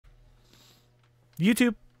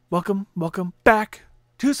YouTube, welcome back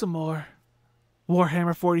to some more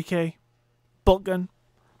Warhammer 40k Boltgun.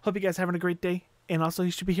 Hope you guys are having a great day. And also,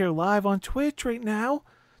 you should be here live on Twitch right now.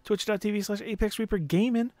 Twitch.tv/ApexReaper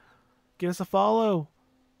Gaming. Give us a follow.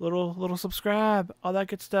 Little subscribe. All that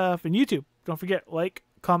good stuff. And YouTube, don't forget, like,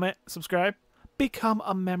 comment, subscribe. Become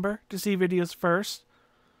a member to see videos first.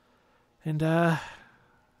 And,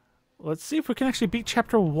 let's see if we can actually beat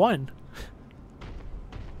Chapter 1.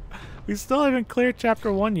 We still haven't cleared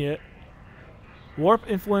Chapter 1 yet. Warp,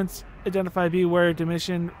 influence, identify, beware,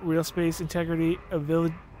 dimension, real space, integrity,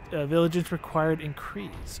 vigilance required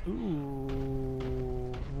increase.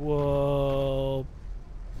 Ooh. Whoa.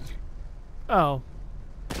 Oh.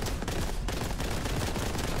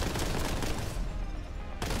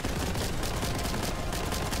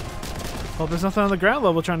 Hope there's nothing on the ground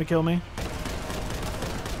level trying to kill me.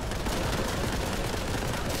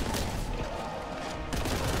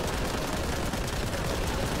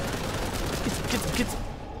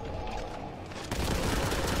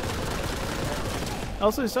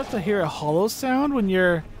 Also, you start to hear a hollow sound when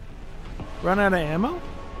you're run out of ammo,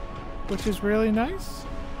 which is really nice.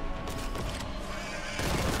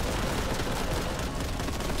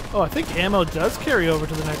 Oh, I think ammo does carry over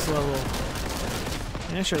to the next level.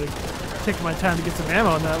 Yeah, I should have taken my time to get some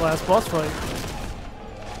ammo in that last boss fight.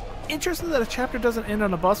 Interesting that a chapter doesn't end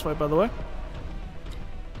on a boss fight, by the way.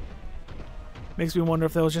 Makes me wonder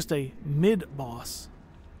if that was just a mid-boss.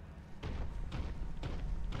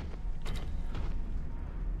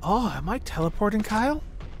 Oh, am I teleporting, Kyle?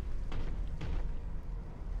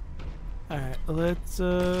 Alright, let's,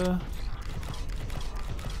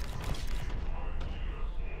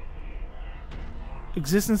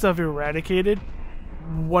 Existence of eradicated?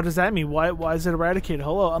 What does that mean? Why is it eradicated?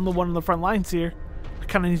 Hello, I'm the one on the front lines here. I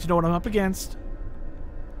kinda need to know what I'm up against.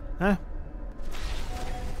 Huh?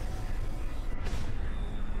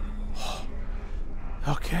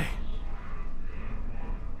 Okay.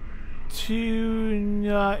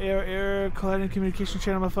 Error, colliding communication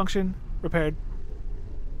channel malfunction. Repaired.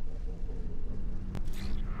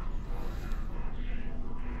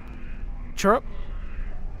 Chirp.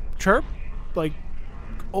 Chirp. Like,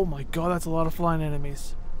 oh my god, that's a lot of flying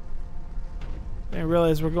enemies. I didn't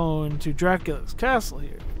realize we're going to Dracula's castle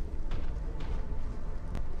here.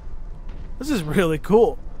 This is really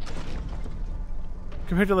cool.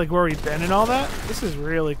 Compared to like where we've been and all that, this is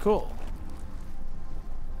really cool.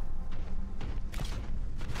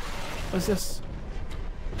 What's this?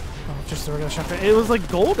 Oh, just a regular shotgun. It was like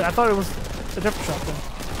gold? I thought it was a different shotgun.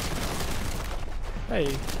 Hey.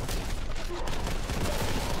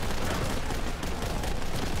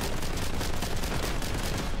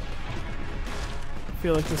 I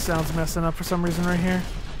feel like this sound's messing up for some reason right here.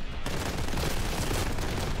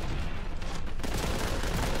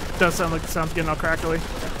 Does sound like the sound's getting all crackly.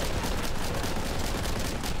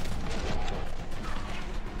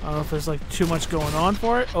 I don't know if there's like too much going on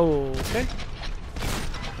for it. Oh, okay.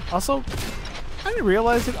 Also, I didn't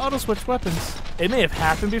realize it auto-switched weapons. It may have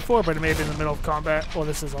happened before, but it may have been in the middle of combat. Well,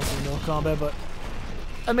 this is also in the middle of combat, but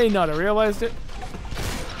I may not have realized it.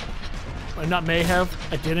 Or not may have.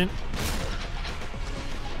 I didn't.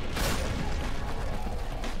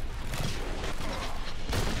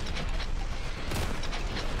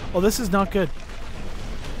 Oh, this is not good.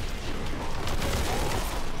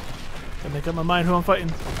 Gotta make up my mind who I'm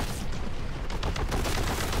fighting.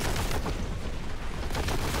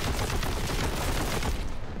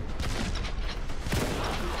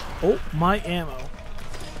 Oh, my ammo.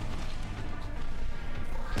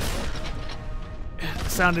 The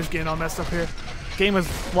sound is getting all messed up here. Game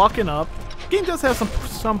is locking up. Game does have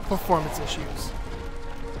some performance issues.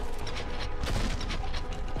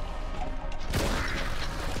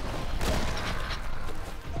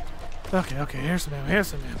 Okay, here's some ammo,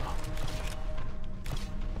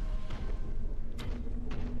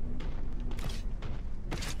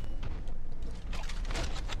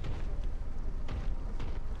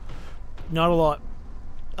 Not a lot.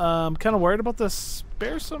 I'm kind of worried about the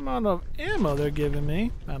sparse amount of ammo they're giving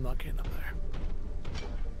me. I'm not getting up there.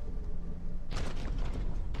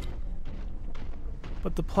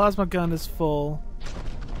 But the plasma gun is full.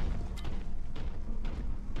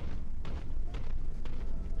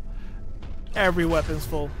 Every weapon's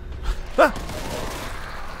full.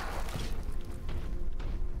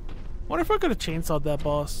 Wonder if I could have chainsawed that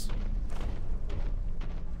boss.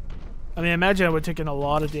 I mean, I imagine I would have taken a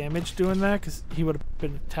lot of damage doing that because he would have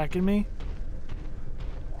been attacking me.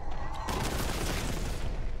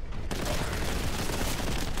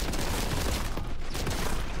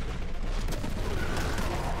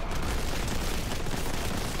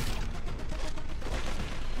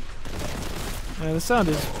 Yeah, the sound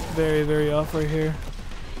is very, very off right here.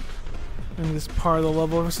 In this part of the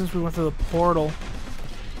level, ever since we went through the portal.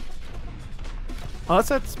 Oh,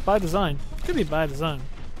 that's by design. Could be by design.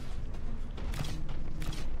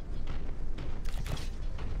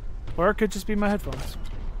 Or it could just be my headphones.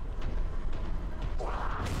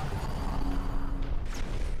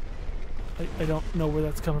 I don't know where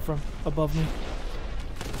that's coming from above me.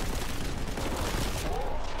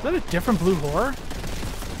 Is that a different blue horror?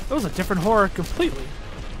 That was a different horror completely.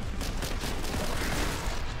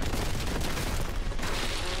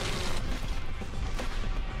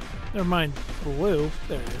 Never mind blue.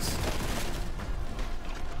 There it is.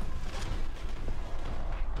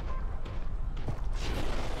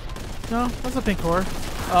 No, that's a pink horror.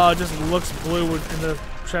 Oh, it just looks blue in the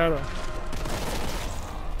shadow.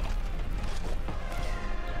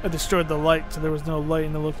 I destroyed the light, so there was no light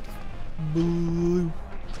and it looked blue.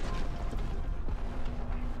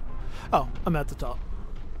 Oh, I'm at the top.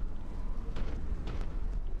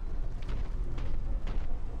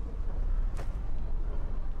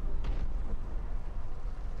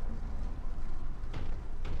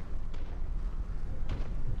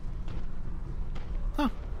 Huh.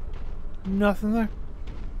 Nothing there.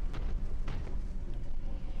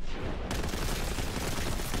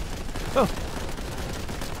 Oh.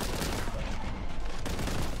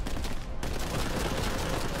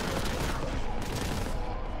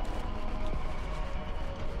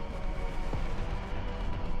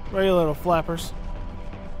 Regular little flappers.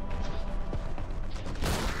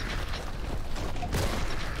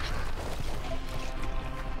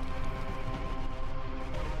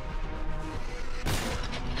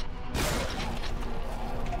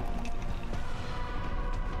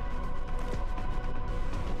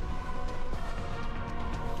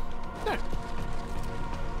 There.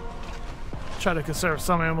 Try to conserve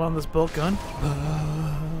some ammo on this bolt gun.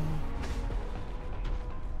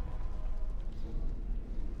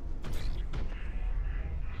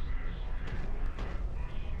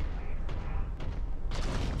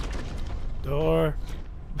 Door.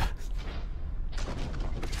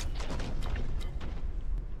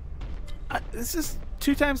 This is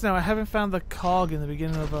 2 times now I haven't found the cog in the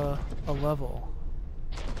beginning of a level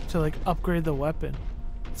to like upgrade the weapon.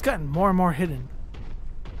 It's gotten more and more hidden.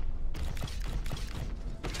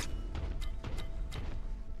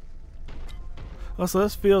 Also,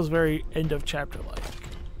 this feels very end of chapter like.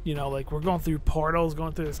 You know, like we're going through portals,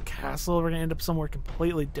 going through this castle, we're gonna end up somewhere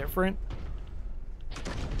completely different.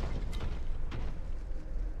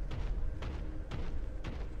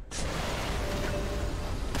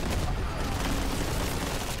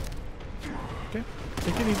 Okay,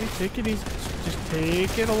 take it easy, take it easy. Just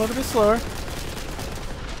take it a little bit slower.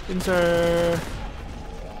 Insert.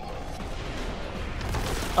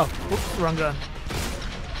 Oh, whoops, wrong gun.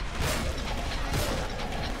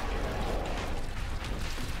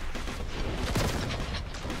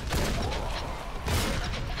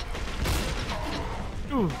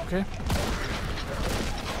 Ooh, okay.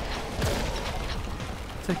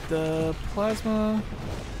 Take the plasma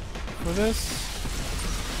for this.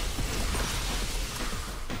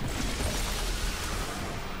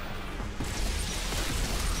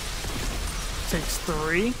 Takes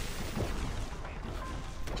 3.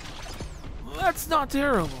 That's not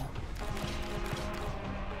terrible.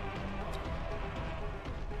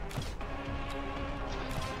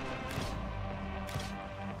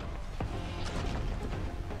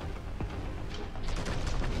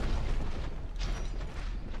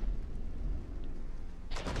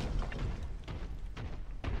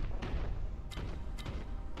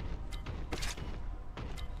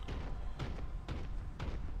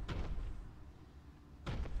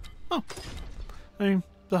 Oh, I mean,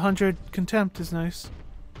 the 100 contempt is nice.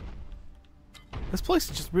 This place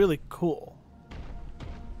is just really cool.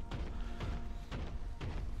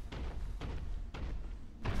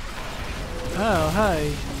 Oh,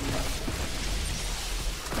 hi.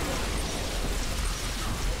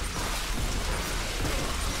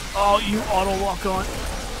 Oh, you auto lock on.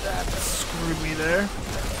 That screwed me there.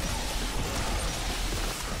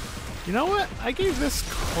 You know what? I gave this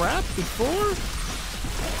crap before.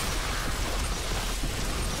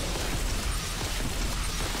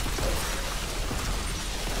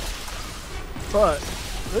 But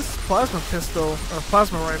this plasma pistol, or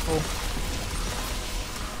plasma rifle,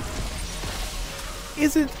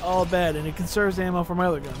 isn't all bad, and it conserves ammo for my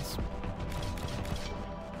other guns.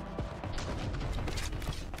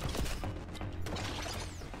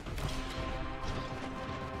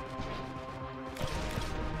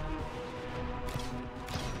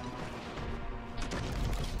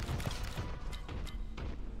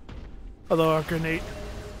 Although a grenade.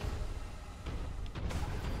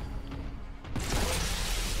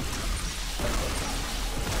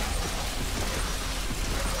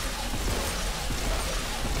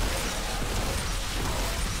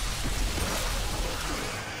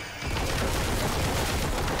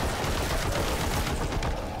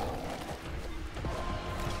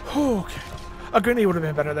 Okay. A grenade would have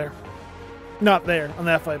been better there. Not there on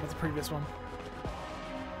that fight, but the previous one.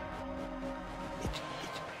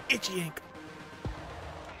 Itchy ankle.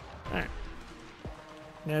 Alright.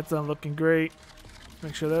 That's not looking great.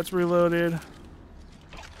 Make sure that's reloaded.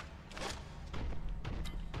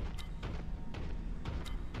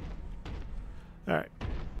 Alright.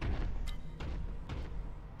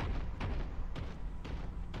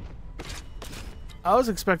 I was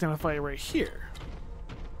expecting a fight right here.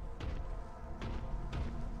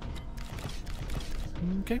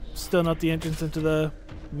 Okay, still not the entrance into the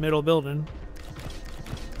middle building.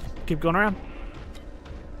 Keep going around.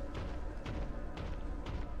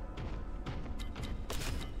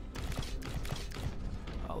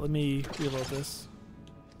 Oh, let me reload this.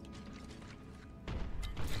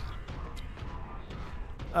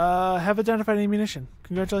 Have identified ammunition.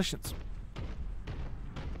 Congratulations.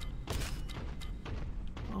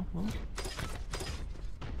 Oh, well.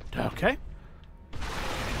 Okay.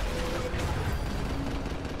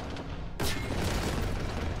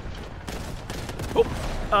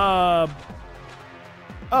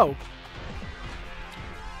 Oh.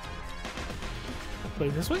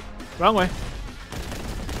 Wait, this way? Wrong way.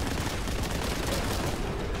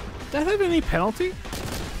 Did that have any penalty?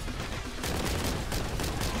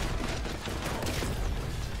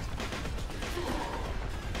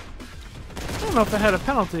 I don't know if that had a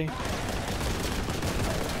penalty.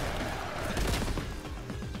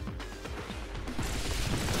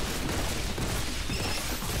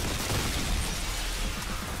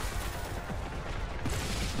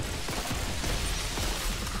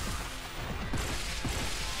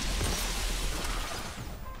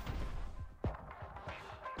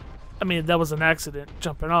 I mean, that was an accident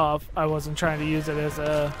jumping off. I wasn't trying to use it as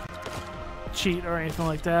a cheat or anything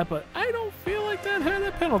like that, but I don't feel like that had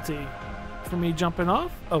a penalty for me jumping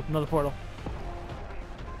off. Oh, another portal.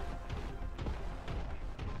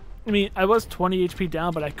 I mean, I was 20 HP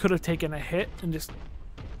down, but I could have taken a hit and just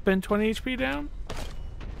been 20 HP down.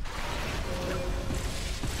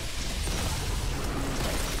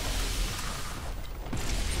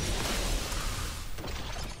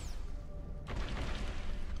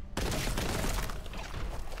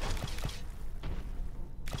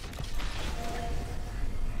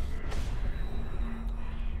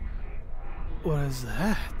 What is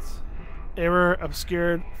that? Error,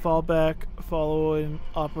 obscured, fallback, following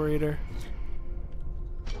operator.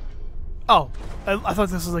 Oh, I thought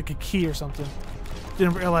this was like a key or something.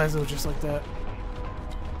 Didn't realize it was just like that.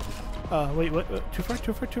 Wait, what? Too far?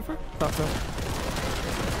 Too far? Too far? Thought so.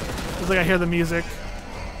 It's like I hear the music.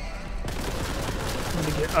 I'm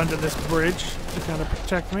gonna get under this bridge to kind of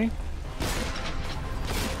protect me.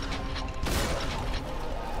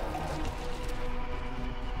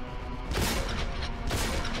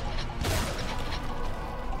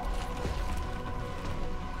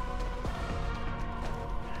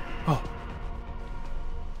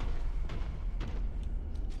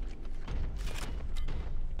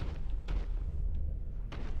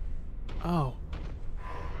 Oh.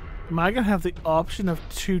 Am I gonna have the option of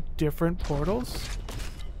 2 different portals?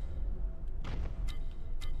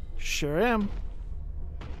 Sure am.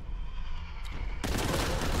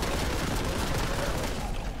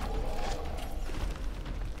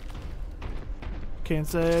 Can't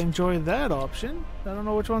say I enjoy that option. I don't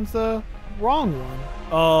know which one's the wrong one.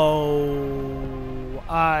 Oh,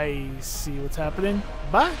 I see what's happening.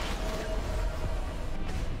 Bye.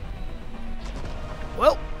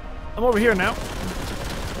 Well, I'm over here now.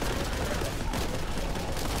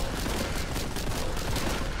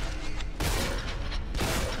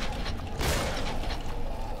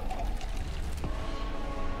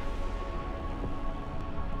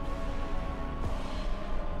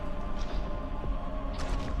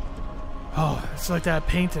 Oh, it's like that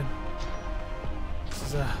painting.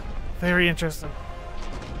 This is very interesting.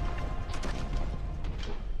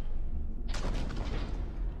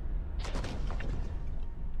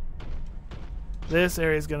 This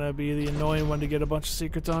area is gonna be the annoying one to get a bunch of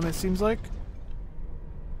secrets on, it seems like.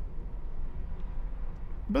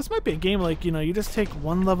 But this might be a game like, you know, you just take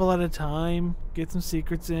one level at a time, get some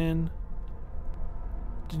secrets in,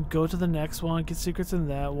 then go to the next one, get secrets in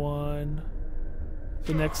that one.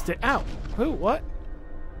 The next day. Ow! Who? What?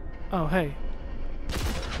 Oh, hey.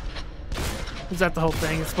 Is that the whole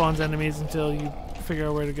thing? It spawns enemies until you figure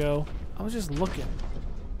out where to go. I was just looking.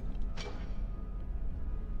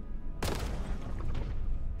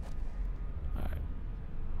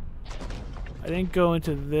 I didn't go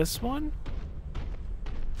into this one.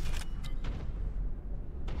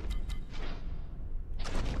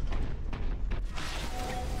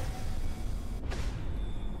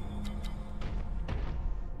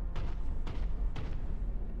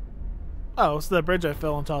 Oh, it's the bridge I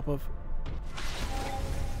fell on top of.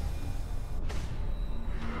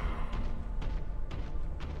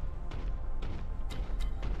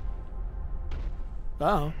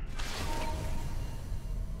 Oh.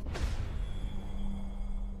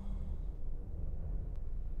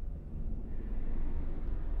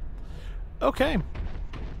 Okay.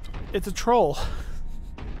 It's a troll.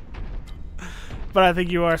 But I think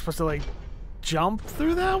you are supposed to, like, jump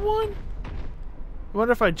through that one? I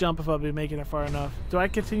wonder if I jump if I'll be making it far enough. Do I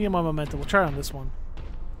continue my momentum? We'll try on this one.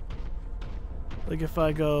 Like if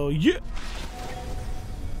I go, yeah.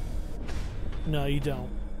 No, you don't.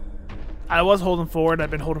 I was holding forward. I've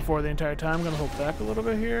been holding forward the entire time. I'm going to hold back a little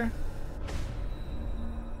bit here.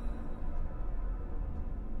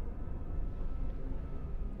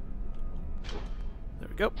 There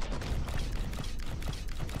we go.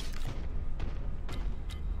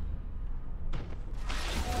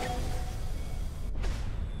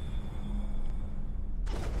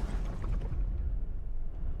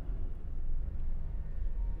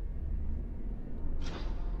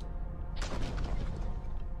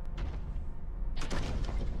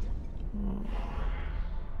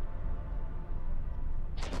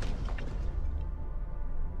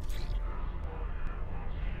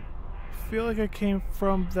 I feel like I came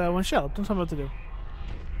from that one. Shut up, don't tell me what to do.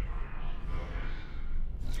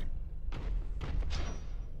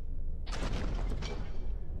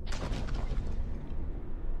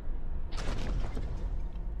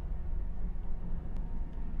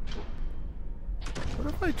 What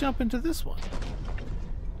if I jump into this one?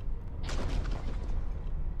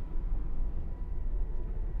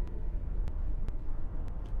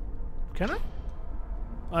 Can I?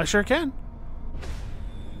 I sure can.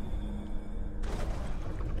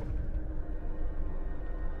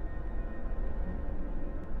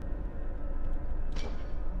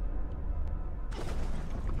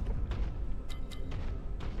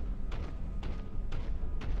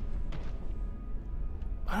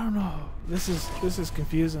 I don't know. This is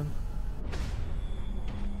confusing.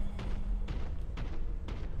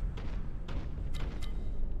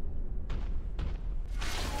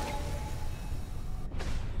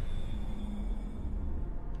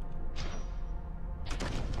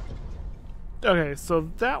 Okay, so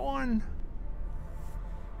that one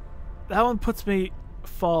puts me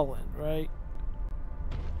fallen, right?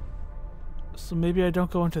 So maybe I don't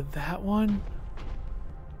go into that one.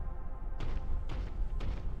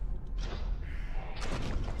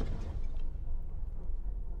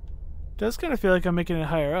 Does kind of feel like I'm making it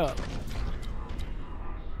higher up.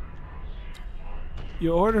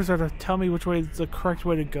 Your orders are to tell me which way is the correct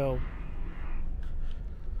way to go.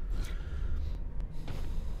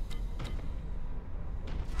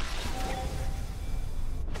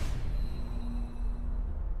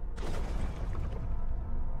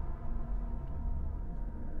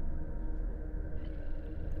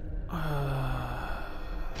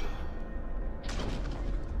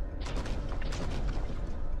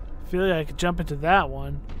 I feel like I could jump into that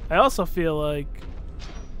one. I also feel like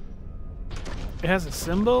it has a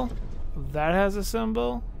symbol. That has a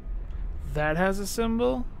symbol. That has a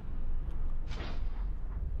symbol.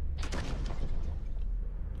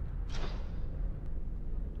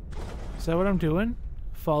 Is that what I'm doing?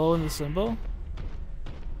 Following the symbol?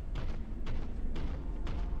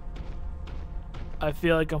 I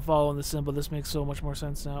feel like I'm following the symbol. This makes so much more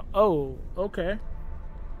sense now. Oh, okay.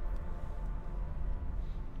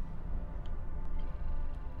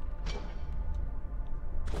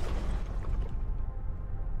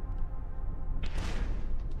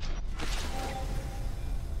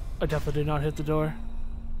 I definitely did not hit the door.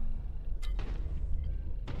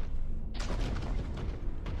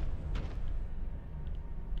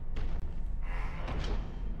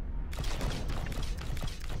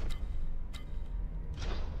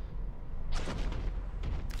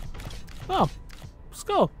 Oh, let's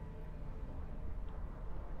go.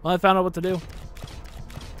 Well, I found out what to do.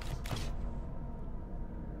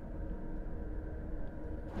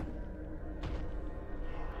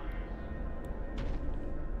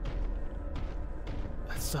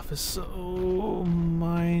 Stuff is so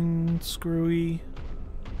mind screwy.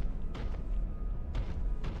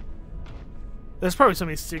 There's probably so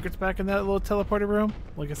many secrets back in that little teleporter room.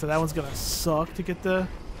 Like I said, that one's gonna suck to get the...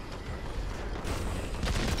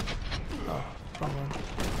 Oh, wrong one.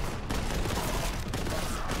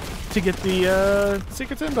 To get the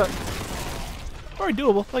secrets in, but very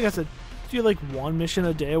doable. Like I said, do like one mission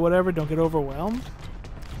a day or whatever, don't get overwhelmed.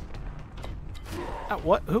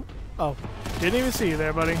 What? Who? Oh. Didn't even see you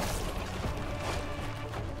there, buddy.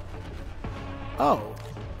 Oh,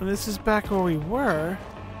 and this is back where we were,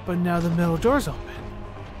 but now the middle door's open.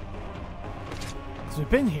 So we've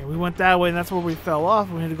been here. We went that way, and that's where we fell off.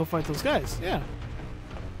 We had to go fight those guys. Yeah.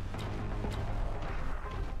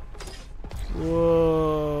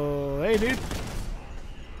 Whoa. Hey, dude.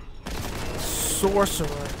 Sorcerer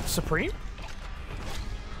Supreme?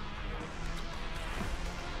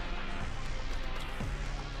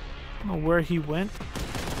 I don't know where he went.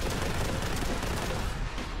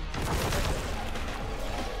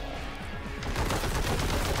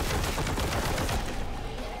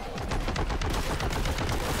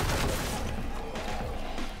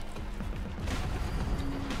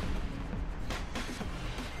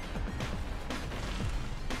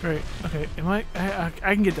 Great. Okay. Am I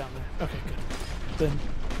can get down there. Okay, good. Then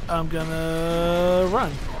I'm gonna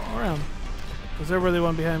run around. Is there really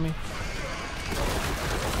one behind me?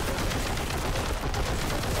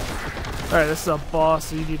 Alright, this is a boss,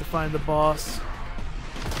 so you need to find the boss.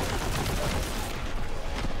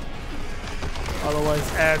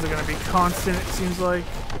 Otherwise, ads are gonna be constant, it seems like.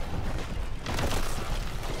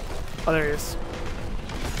 Oh, there he is.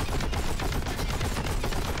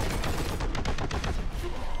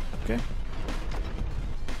 Okay.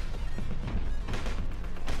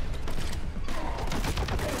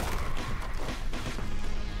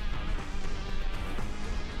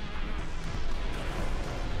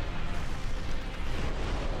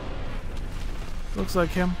 Looks like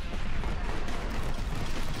him.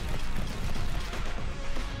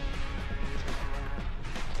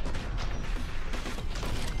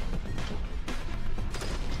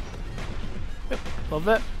 Yep, love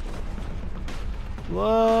that.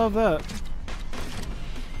 Love that.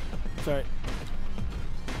 Sorry.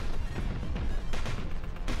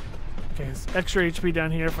 Okay, it's extra HP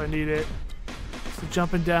down here if I need it. So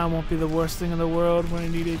jumping down won't be the worst thing in the world when I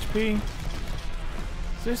need HP.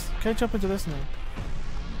 Can I jump into this now?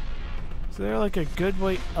 Is there like a good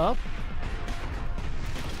way up?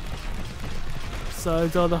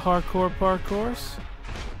 Besides all the hardcore parkours?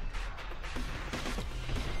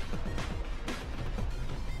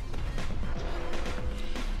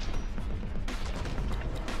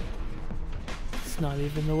 It's not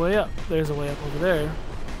even the way up. There's a way up over there.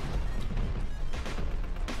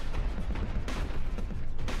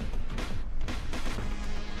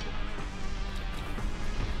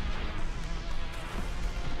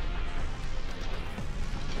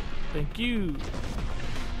 Thank you.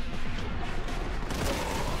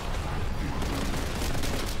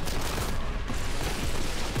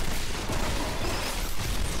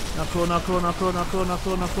 Not cool, not cool, not cool, not cool, not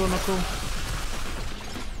cool, not cool, not cool.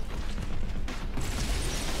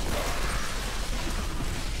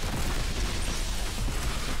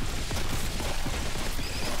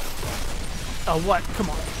 Oh, what? Come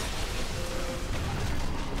on.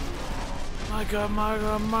 My god, my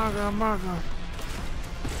god, my god, my god.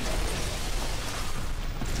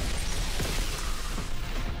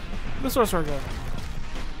 The sorcerer guy.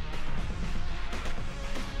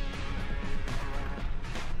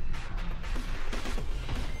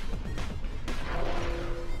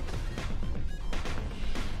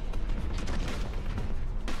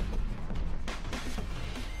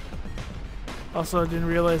 Also, I didn't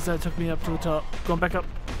realize that took me up to the top. Going back up.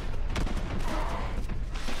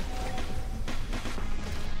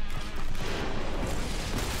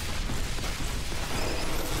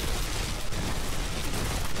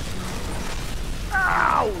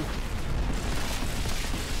 Ow!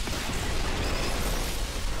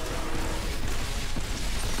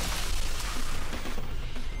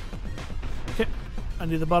 Okay, I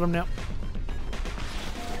need the bottom now.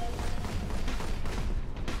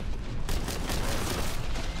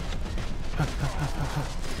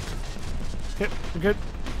 Okay, we're good.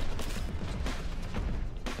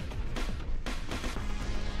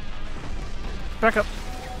 Back up.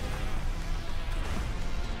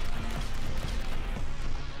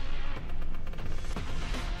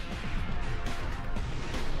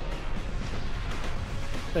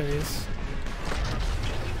 There he is.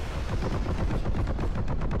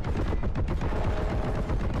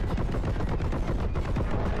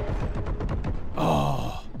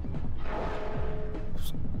 Oh.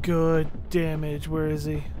 Good damage. Where is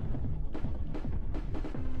he?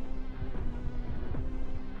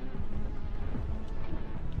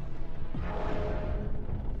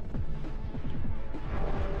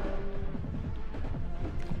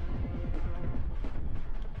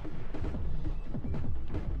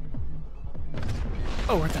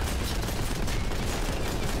 Oh, we're done.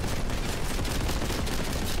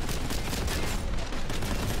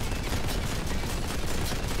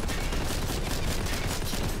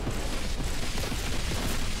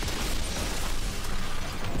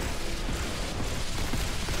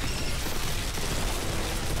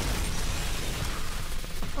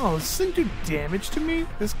 Oh, does this thing do damage to me?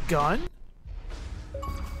 This gun?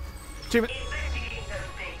 Achievement.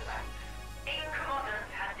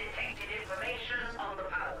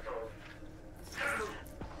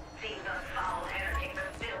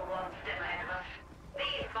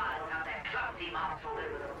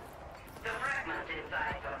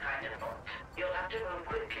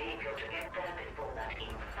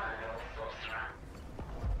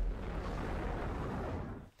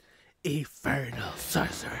 Infernal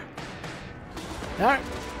sorcerer. Alright.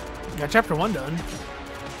 Got chapter 1 done.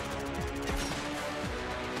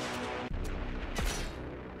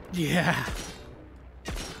 Yeah.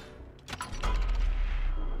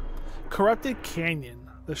 Corrupted Canyon.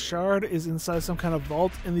 The shard is inside some kind of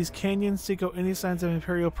vault. In these canyons, seek out any signs of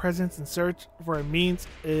Imperial presence and search for a means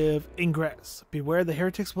of ingress. Beware, the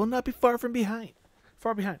heretics will not be far behind.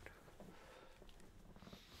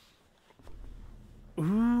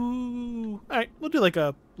 Ooh. Alright, we'll do like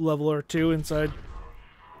a level or two inside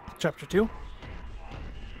chapter 2.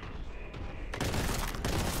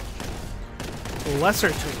 Lesser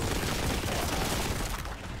tool.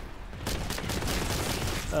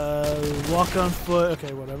 Walk on foot.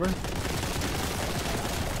 Okay, whatever.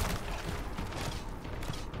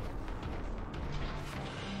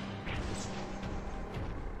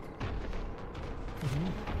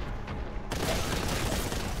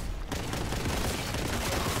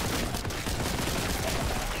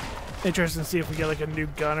 Interesting to see if we get like a new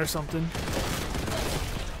gun or something.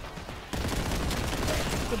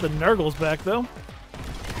 Got the Nurgle's back though.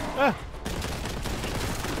 Ah.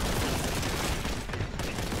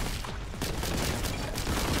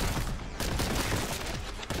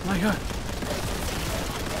 My God.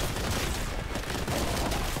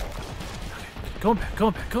 Going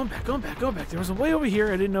back. There was a way over here.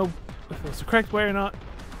 I didn't know if it was the correct way or not.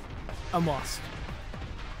 I'm lost.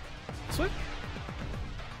 This way?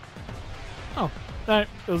 Oh, alright.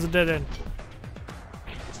 It was a dead end.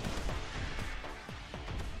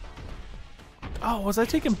 Oh, was I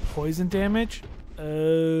taking poison damage?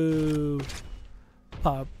 Oh.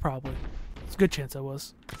 Probably. It's a good chance I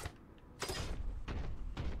was.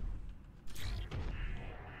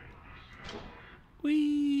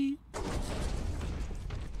 Whee!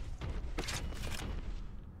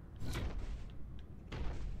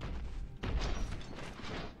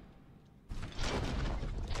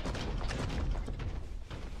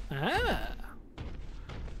 Ah!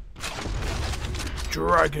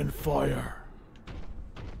 Dragon fire.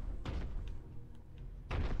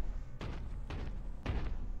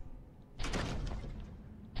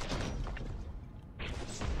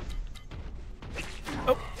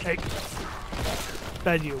 Oh, hey.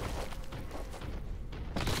 Bad you.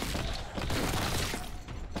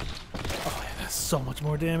 Oh, yeah, that's so much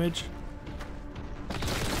more damage.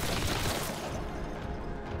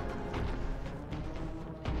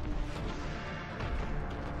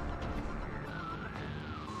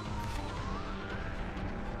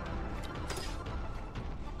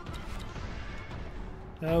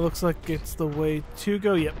 That looks like it's the way to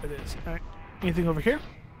go. Yep, it is. Alright. Anything over here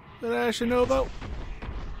that I should know about?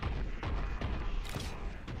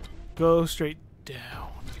 Go straight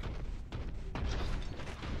down.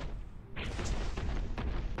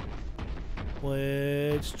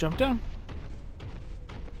 Let's jump down.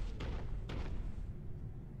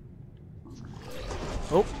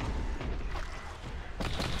 Oh.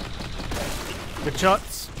 Good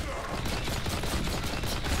shots.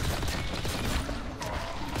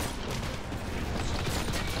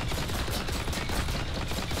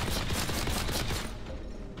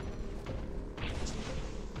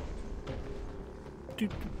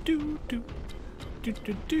 Do.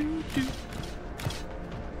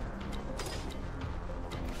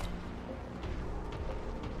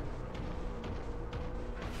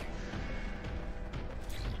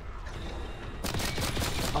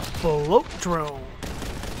 A float drone.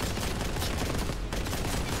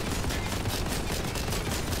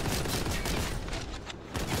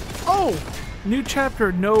 Oh! New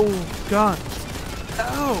chapter, no guns.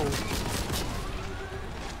 Oh!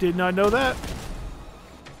 Did not know that.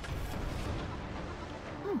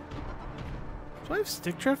 Do I have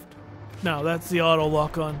stick drift? No, that's the auto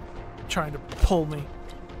lock on trying to pull me.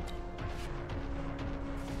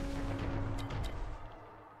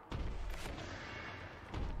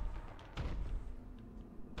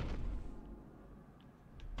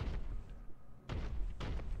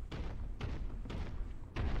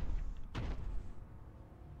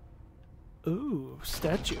 Ooh,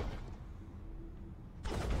 statue.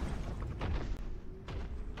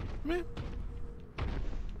 Meh.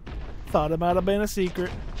 Thought it might have been a secret.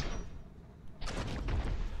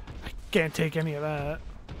 I can't take any of that.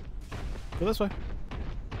 Go this way.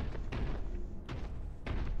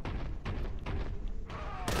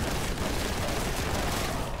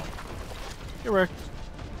 It worked.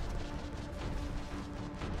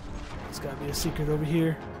 There's gotta be a secret over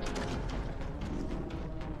here.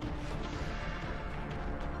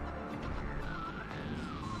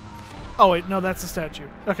 Oh wait, no, that's a statue.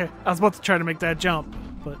 Okay, I was about to try to make that jump,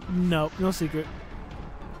 but no, no secret.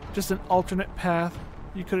 Just an alternate path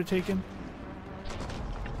you could have taken.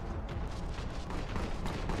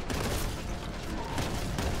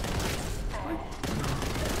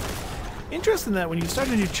 Interesting that when you start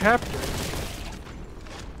a new chapter,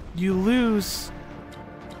 you lose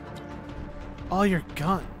all your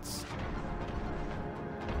guns.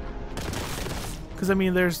 Because, I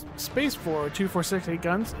mean, there's space for 2, 4, 6, 8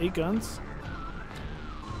 guns. 8 guns.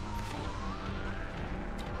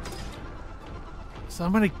 So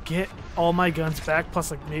I'm going to get all my guns back, plus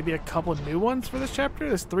like maybe a couple of new ones for this chapter.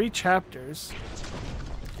 There's 3 chapters.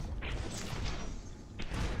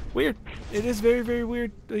 Weird. It is very, very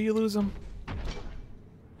weird that you lose them.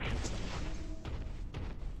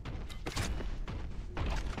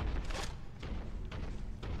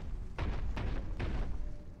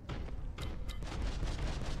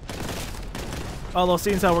 Although,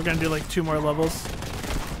 seeing as how we're going to do like 2 more levels,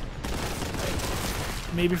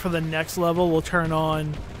 maybe for the next level we'll turn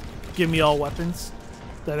on give me all weapons,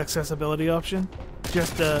 that accessibility option,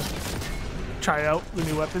 just to try out the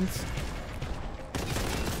new weapons.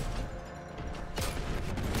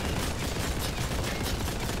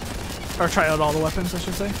 Or try out all the weapons, I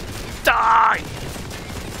should say. Die!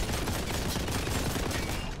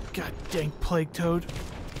 God dang plague toad.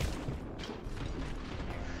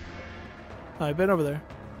 I've been over there.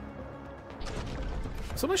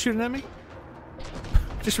 Someone shooting at me?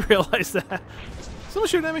 Just realized that. Someone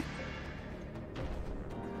shooting at me?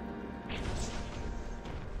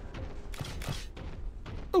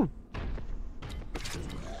 Oh!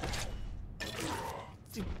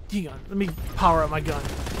 Hang on, let me power up my gun.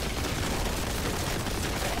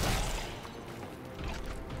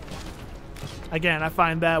 Again, I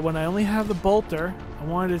find that when I only have the bolter, I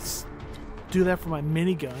wanted to do that for my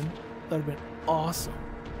minigun. That would have been awesome.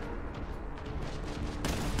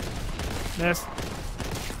 Missed.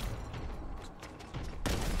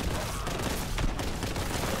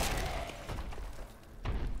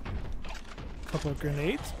 Couple of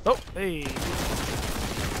grenades. Oh, hey.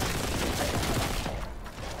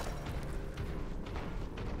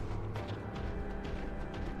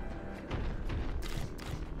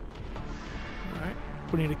 Alright.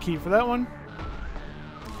 We need a key for that one.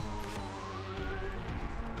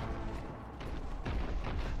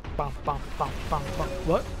 Bum, bum, bum, bum, bum.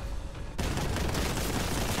 What?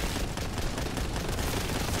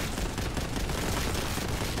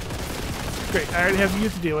 Great, I already have you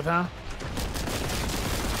to deal with, huh?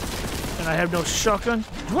 And I have no shotgun.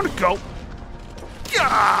 You wanna go?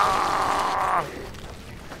 Yeah!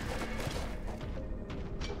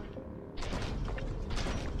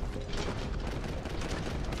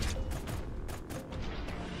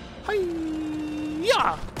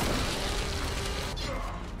 Hi-ya!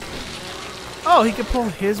 Oh, he can pull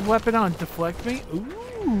his weapon on, deflect me? Ooh,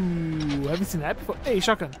 I haven't seen that before. Hey,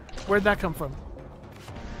 shotgun. Where'd that come from?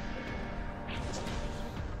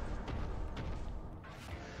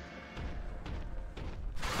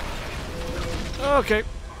 Okay.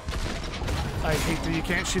 I hate that you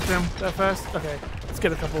can't shoot them that fast. Okay, let's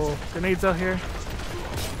get a couple grenades out here.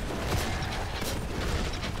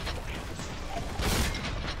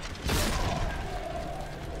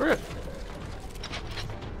 We're good.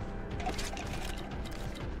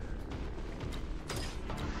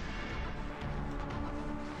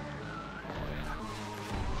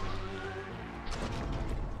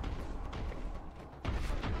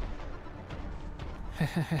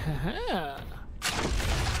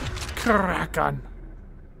 Crack on.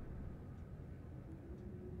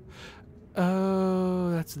 Oh,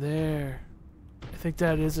 that's there. I think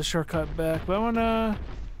that is a shortcut back, but I wanna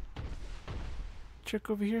check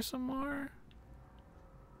over here some more.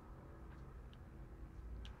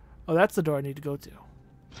 Oh, that's the door I need to go to.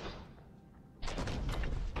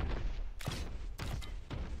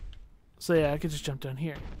 So yeah, I could just jump down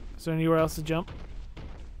here. Is there anywhere else to jump?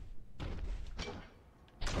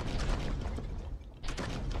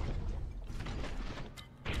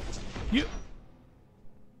 You.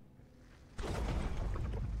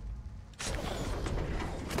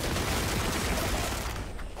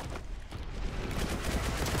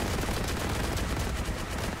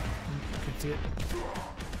 Can see it.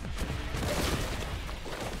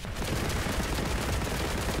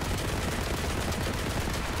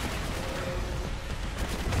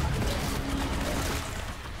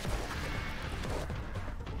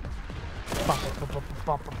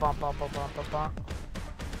 Bump, bump, bump, bump, bump, bump, bump.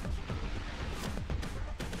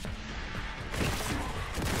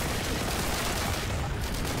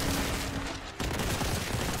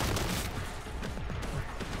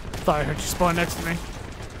 Thought I heard you spawn next to me.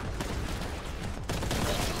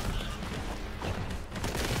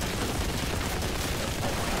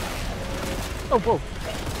 Oh, whoa.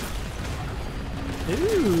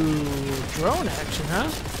 Ooh, drone action, huh?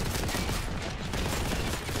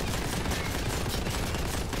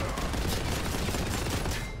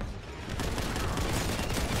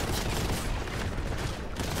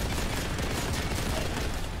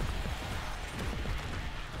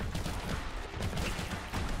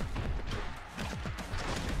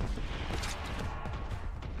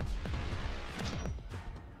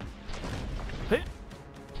 Hey.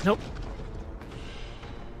 Nope.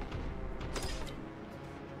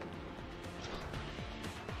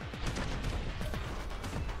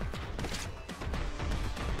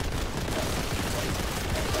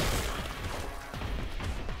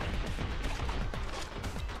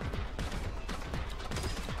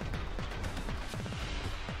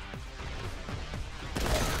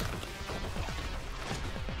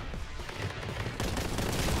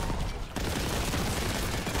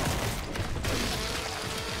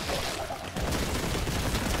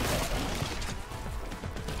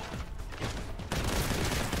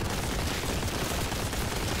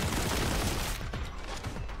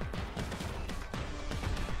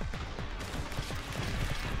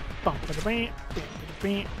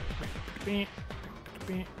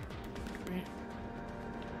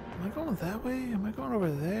 Am I going that way? Am I going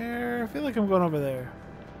over there? I feel like I'm going over there.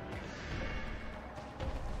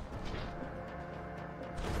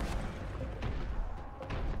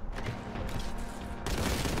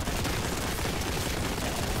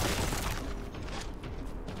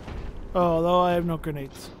 Oh, although I have no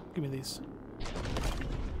grenades. Give me these.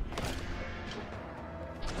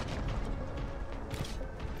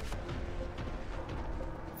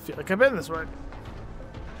 Feel like I've been this way.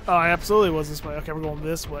 Oh, I absolutely was this way. Okay, we're going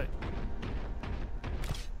this way.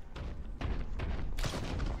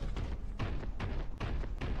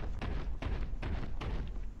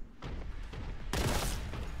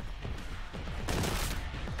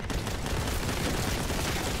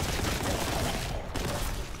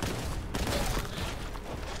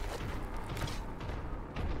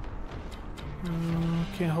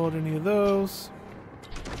 Can't hold any of those.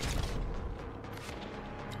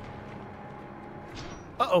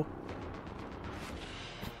 Uh-oh.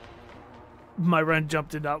 My run jump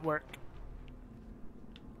did not work.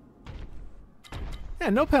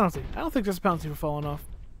 Yeah, no penalty. I don't think there's a penalty for falling off.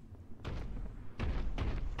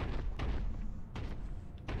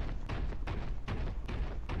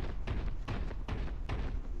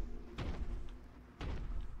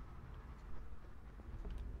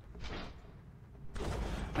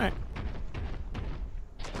 Alright.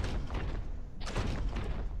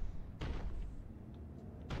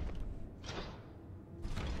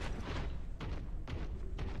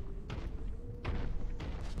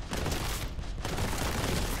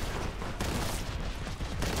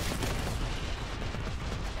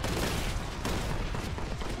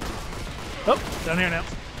 Oh, down here now.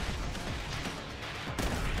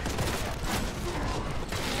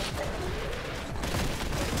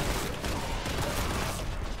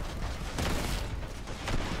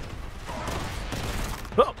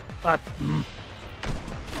 Oh, ow,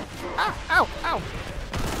 ow, ow.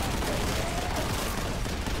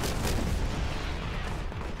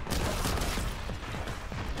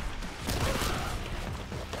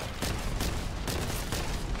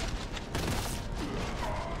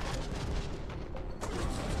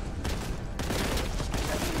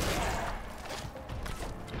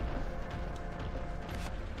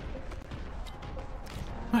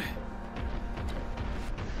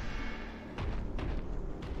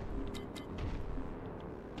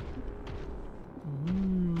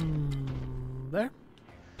 There.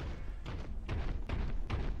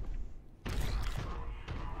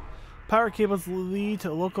 Power cables lead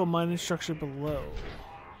to a local mining structure below.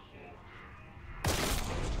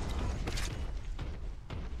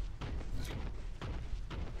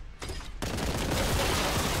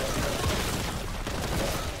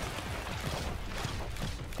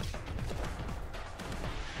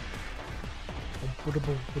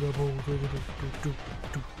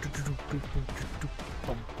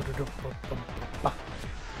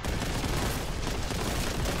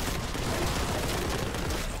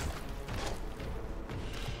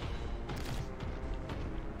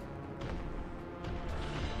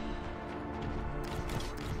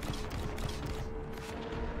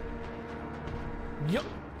 Yep.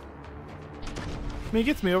 I mean, it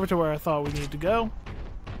gets me over to where I thought we needed to go.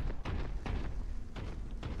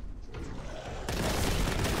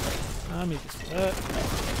 Let me just do that.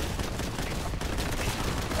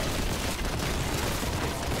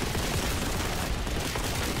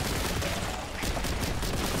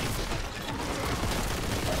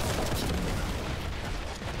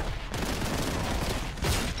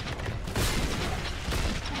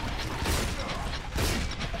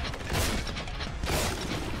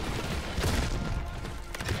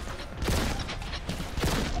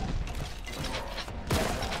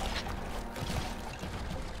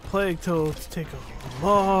 Plague toads take a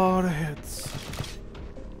lot of hits.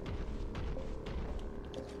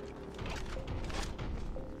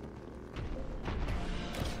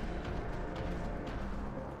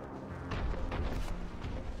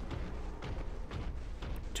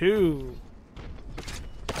 Two.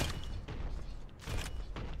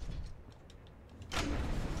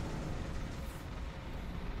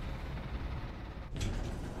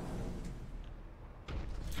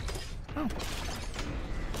 Oh.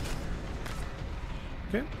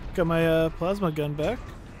 Okay, got my plasma gun back.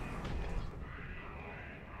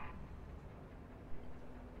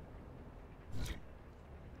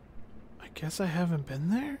 I guess I haven't been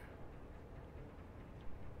there?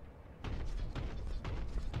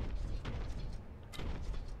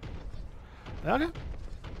 Okay.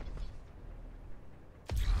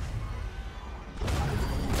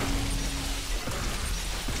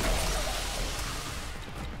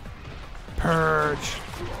 Purge.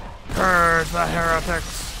 Purge the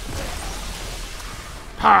heretics.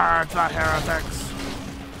 Purge the heretics.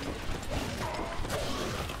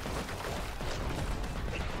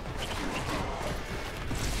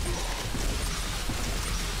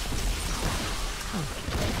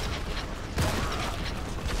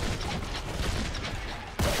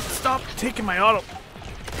 Stop taking my auto.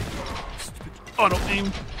 Stupid auto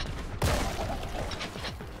aim.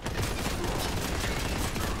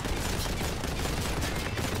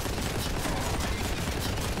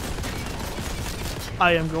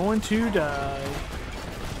 I am going to die.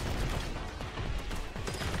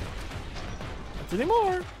 Not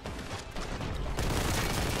anymore.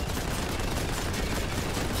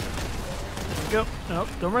 There we go. Nope,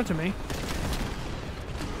 don't run to me.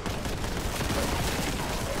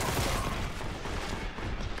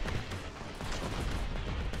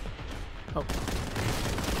 Oh.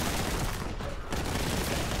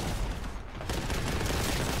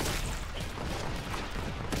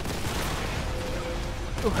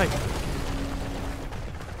 Oh, hi.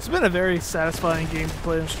 It's been a very satisfying game to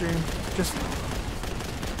play on stream. Just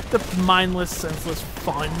the mindless, senseless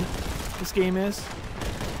fun this game is.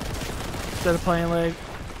 Instead of playing like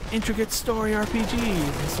intricate story RPGs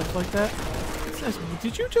and stuff like that. It's nice.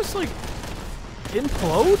 Did you just like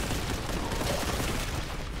implode?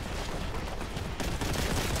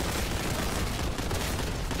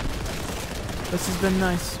 This has been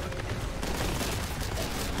nice.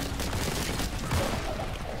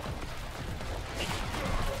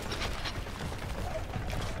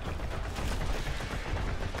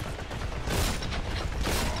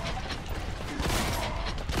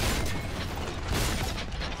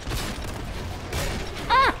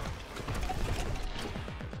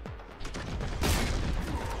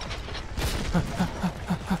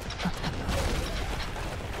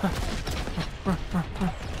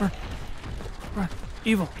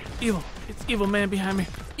 Evil, evil, it's evil man behind me.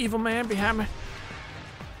 Evil man behind me.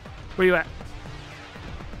 Where you at?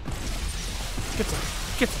 Get some,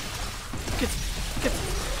 get some, get some, get some.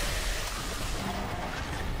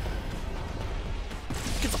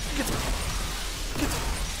 Get some, get some, get some.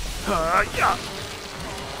 Yeah.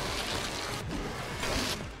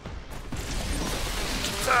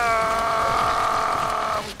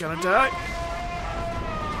 I'm gonna die.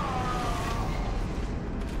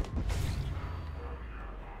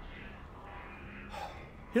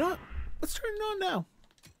 You know what? Let's turn it on now.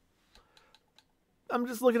 I'm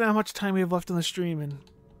just looking at how much time we have left on the stream, and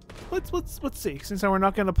let's see. Since we're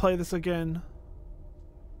not gonna play this again,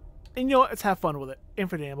 and you know what? Let's have fun with it.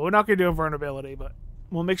 Infinite ammo. We're not gonna do invulnerability, but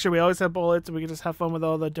we'll make sure we always have bullets, and we can just have fun with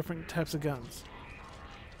all the different types of guns.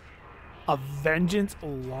 A vengeance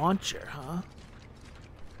launcher, huh?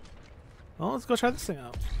 Well, let's go try this thing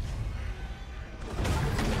out.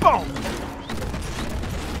 Boom!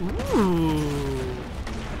 Ooh.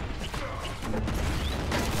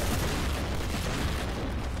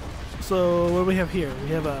 So what do we have here? We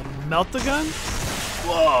have a melt-a-gun?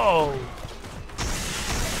 Whoa!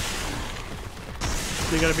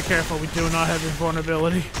 So you gotta be careful, we do not have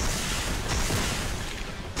invulnerability.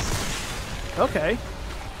 Okay.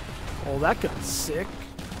 Oh, that gun's sick.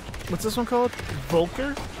 What's this one called?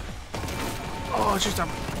 Volker? Oh, it's just a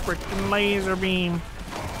freaking laser beam.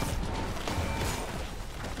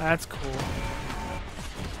 That's cool.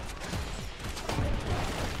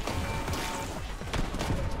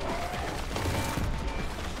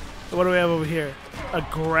 So what do we have over here? A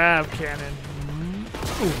grav cannon.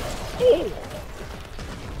 Ooh. Ooh.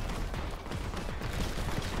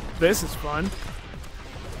 This is fun.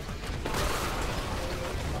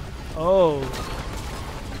 Oh.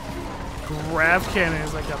 Grav cannon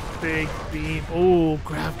is like a big beam. Oh,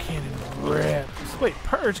 grav cannon rips. Wait,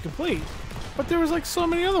 purge complete? But there was like so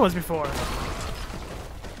many other ones before.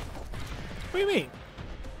 What do you mean?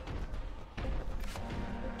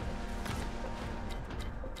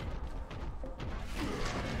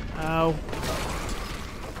 Ow.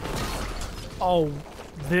 Oh,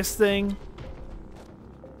 this thing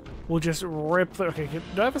will just rip through. Okay,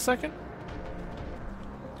 do I have a second?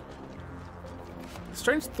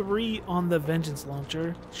 Strength 3 on the Vengeance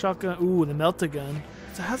Launcher. Shotgun. Ooh, the melta gun.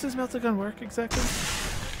 So how does this melta gun work exactly?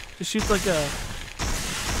 It shoots like a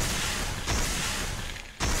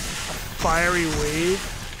fiery wave.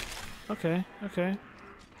 Okay, okay.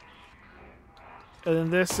 And then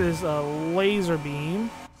this is a laser beam.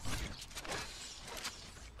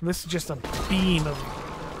 And this is just a beam of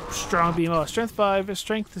strong beam. Oh, strength 5,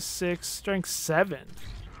 strength 6, strength 7.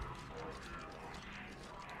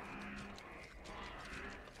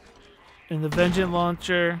 And the Vengeance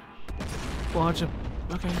Launcher. Launch a.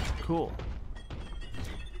 Okay, cool.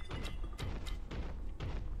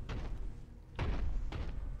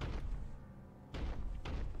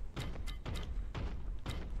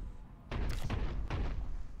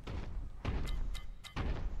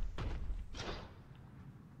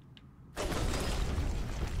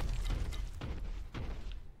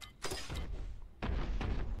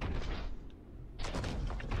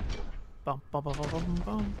 Bum, bum, bum, bum, bum,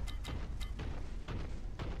 bum.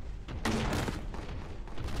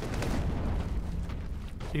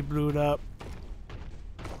 He blew it up.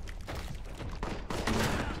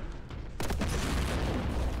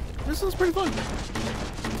 This is pretty fun.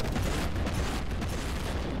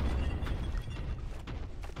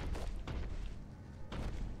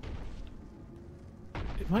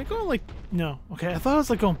 Am I going like... No. Okay, I thought I was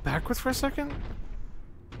like going backwards for a second.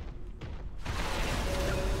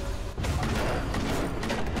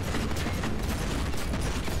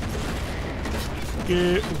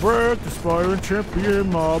 Get wrecked, aspiring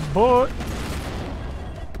champion, my butt.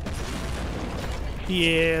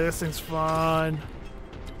 Yeah, this thing's fun.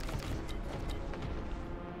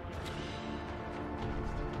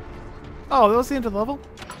 Oh, that was the end of the level?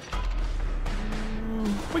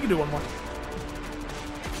 We can do one more.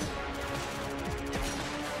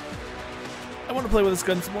 I want to play with this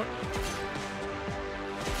gun some more.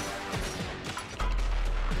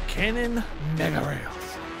 Cannon Mega Rails.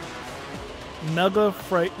 Mega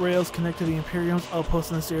freight rails connect to the Imperium's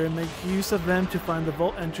outposts in this area. Make use of them to find the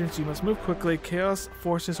vault entrance. You must move quickly. Chaos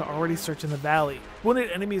forces are already searching the valley.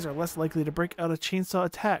 Wounded enemies are less likely to break out of chainsaw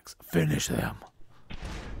attacks. Finish them.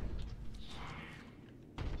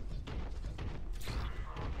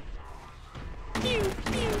 Pew,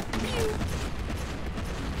 pew, pew.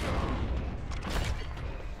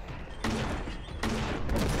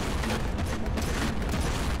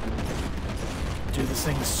 Dude, this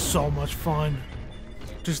thing is so much fun.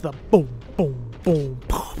 Just the boom, boom, boom,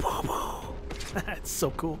 boom, boom, boom. That's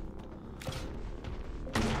so cool.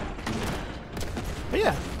 But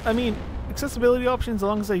yeah, I mean, accessibility options, as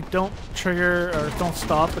long as they don't trigger or don't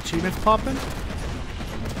stop achievements popping.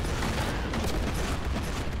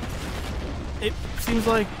 It seems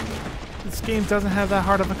like this game doesn't have that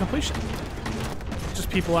hard of a completion. Just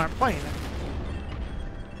people aren't playing it.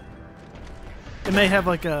 It may have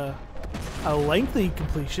like a lengthy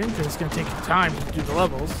completion because it's going to take time to do the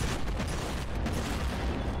levels.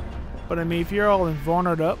 But I mean, if you're all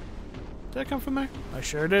invulnerable up, did that come from there? I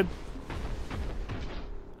sure did.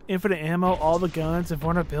 Infinite ammo, all the guns,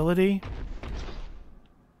 invulnerability.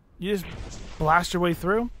 You just blast your way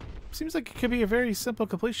through. Seems like it could be a very simple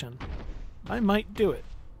completion. I might do it.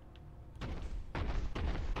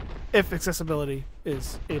 If accessibility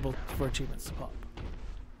is able for achievements to pop.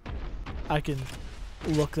 I can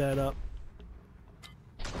look that up.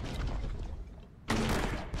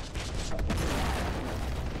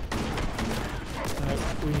 Alright,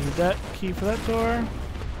 we need that key for that door.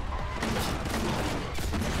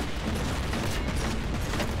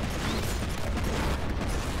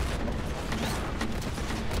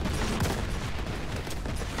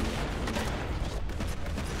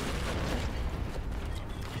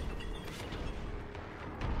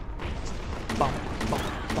 Bum, bum, bum,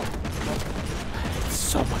 bum. It's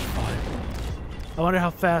so much fun. wonder how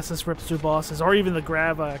fast this rips through bosses, or even the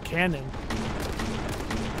grav cannon.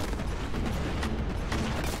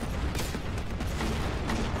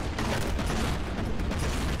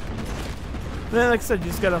 Then, like I said, you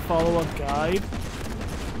just gotta follow a guide.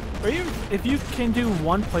 Or even if you can do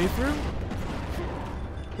one playthrough,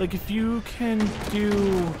 like if you can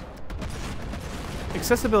do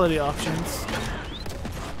accessibility options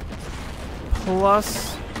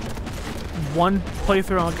plus one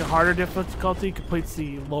playthrough on like a harder difficulty completes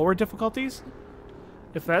the lower difficulties.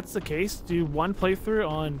 If that's the case, do one playthrough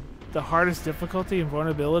on the hardest difficulty and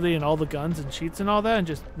vulnerability and all the guns and cheats and all that, and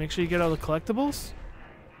just make sure you get all the collectibles.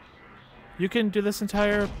 You can do this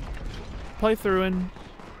entire playthrough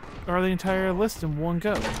or the entire list in one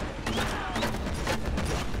go.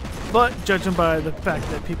 But judging by the fact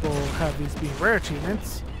that people have these being rare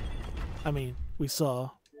achievements, I mean, we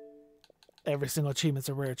saw every single achievement's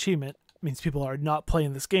a rare achievement. It means people are not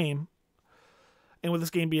playing this game. And with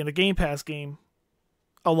this game being a Game Pass game,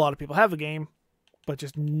 a lot of people have the game, but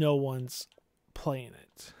just no one's playing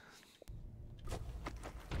it.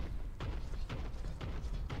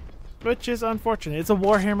 Which is unfortunate. It's a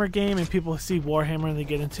Warhammer game, and people see Warhammer and they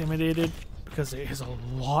get intimidated because there is a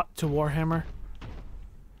lot to Warhammer.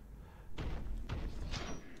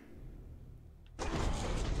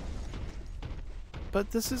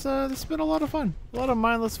 But this has been a lot of fun. A lot of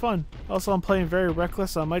mindless fun. Also, I'm playing very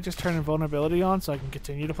reckless, so I might just turn invulnerability on so I can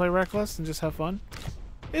continue to play reckless and just have fun.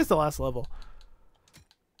 It's the last level.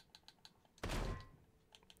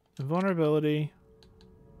 Invulnerability.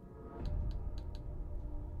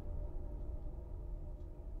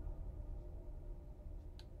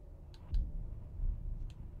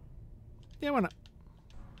 Yeah, why not?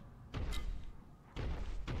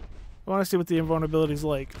 I want to see what the invulnerability is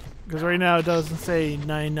like. Because right now it doesn't say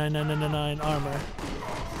 99999 armor.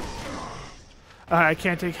 I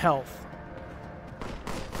can't take health.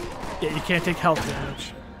 Yeah, you can't take health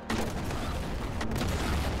damage.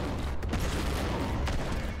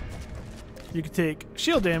 You can take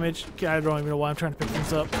shield damage. I don't even know why I'm trying to pick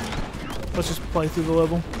things up. Let's just play through the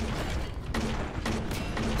level.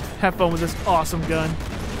 Have fun with this awesome gun.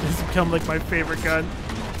 This has become like my favorite gun.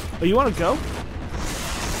 Oh, you want to go?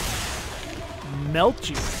 Melt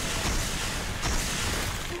you.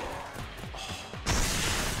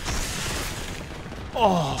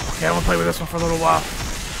 Oh, okay, I'm gonna play with this one for a little while.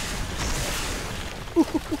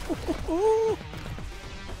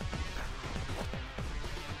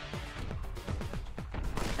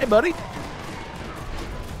 Hey, buddy.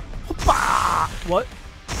 What?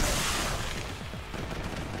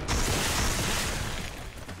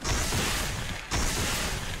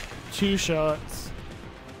 Two shots.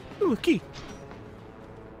 Ooh, a key.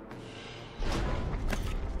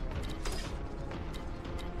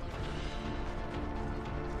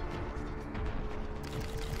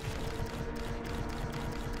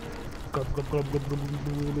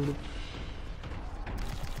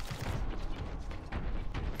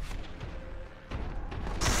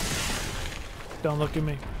 Don't look at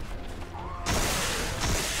me.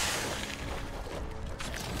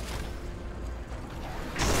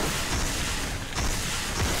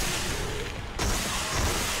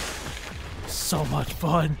 So much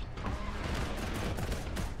fun.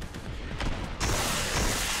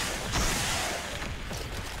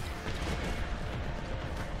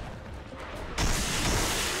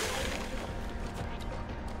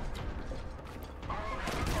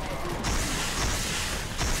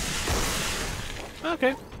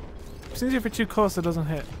 Okay. Seems if you're too close, it doesn't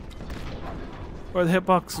hit. Or the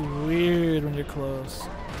hitbox is weird when you're close.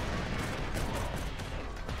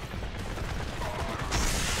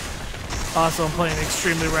 Also, I'm playing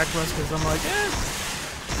extremely reckless because I'm like, eh.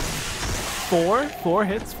 Four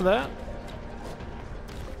hits for that.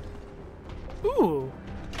 Ooh.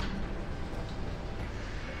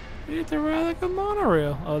 You get to ride like a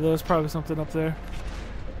monorail. Oh, there's probably something up there.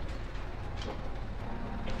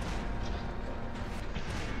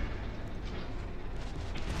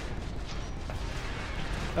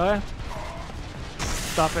 Okay.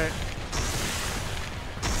 Stop it.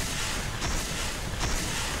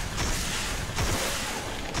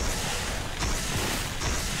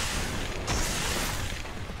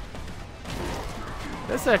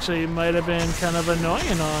 This actually might have been kind of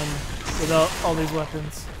annoying on without all these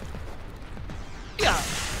weapons. Yeah.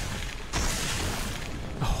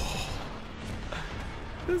 Oh.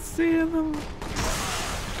 Just seeing them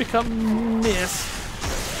become mist.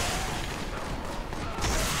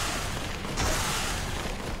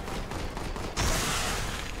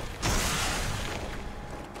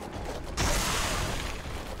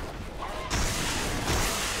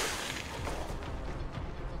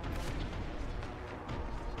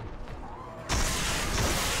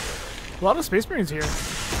 A lot of Space Marines here.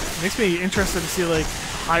 It makes me interested to see like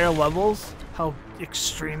higher levels, how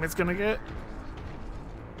extreme it's gonna get.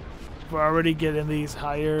 We're already getting these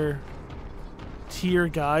higher tier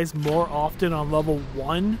guys more often on level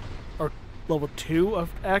 1 or level 2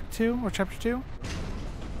 of Act 2 or Chapter 2.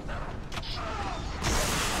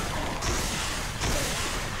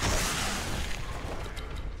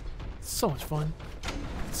 So much fun.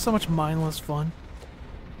 So much mindless fun.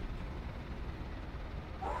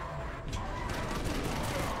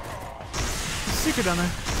 There's a secret down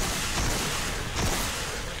there.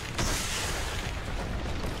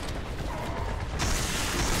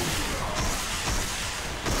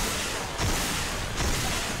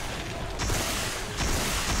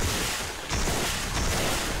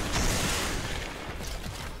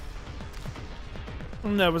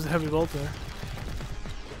 That was a heavy bolt there.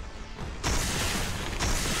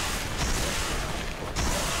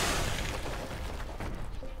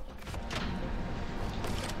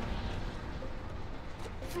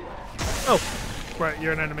 Oh, right,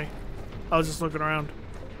 you're an enemy. I was just looking around.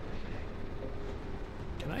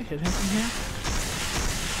 Can I hit him from here?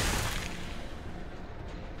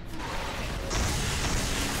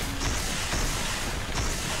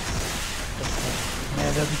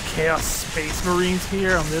 Man, there'd be Chaos Space Marines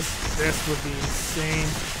here on this. This would be insane.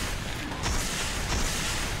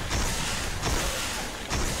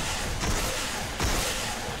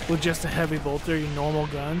 With just a heavy bolter, your normal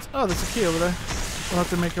guns. Oh, there's a key over there. We'll have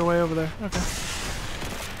to make our way over there. Okay.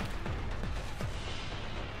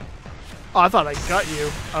 Oh, I thought I got you.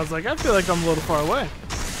 I was like, I feel like I'm a little far away.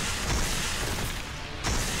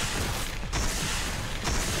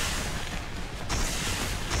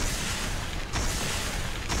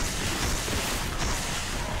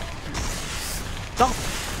 Stop.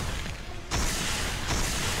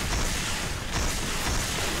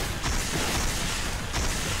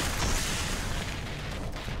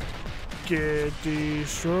 Get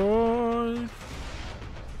destroyed.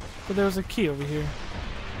 But there's a key over here.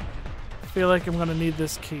 I feel like I'm gonna need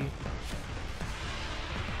this key.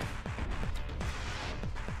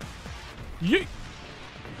 Yeet!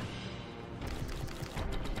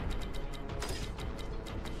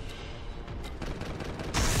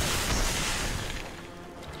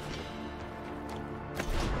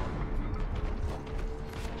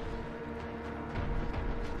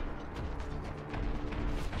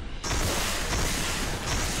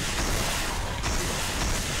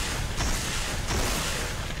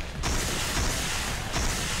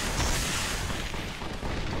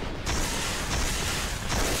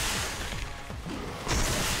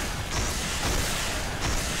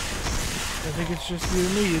 I think it's just you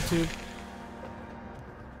and me, YouTube.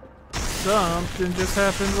 Something just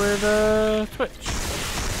happened with Twitch.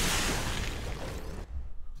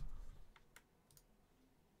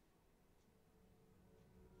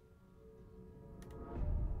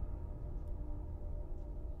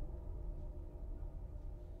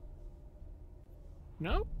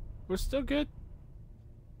 No, we're still good.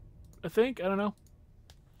 I think. I don't know.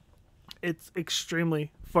 It's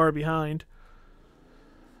extremely far behind.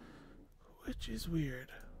 Which is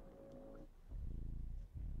weird.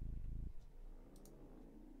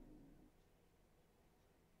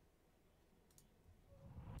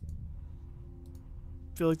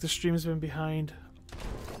 I feel like the stream has been behind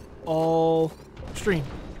all stream.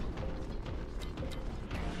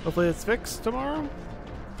 Hopefully it's fixed tomorrow.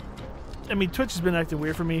 I mean, Twitch has been acting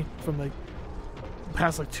weird for me from like the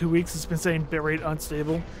past like 2 weeks. It's been saying bitrate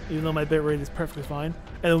unstable, even though my bitrate is perfectly fine.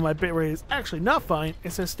 And when my bitrate is actually not fine,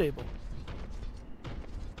 it says stable.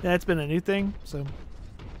 Yeah, it's been a new thing, so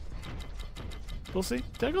we'll see.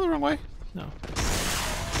 Did I go the wrong way? No.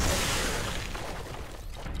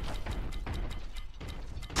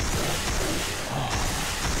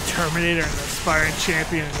 Oh, Terminator and the Aspiring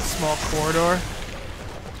Champion in a small corridor.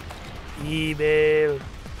 Evil.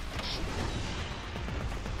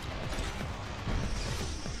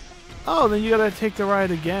 Oh, then you gotta take the ride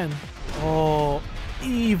again. Oh,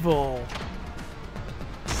 evil.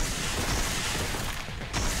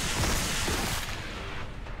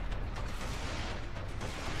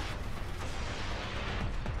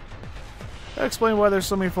 That explains why there's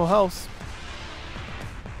so many full healths.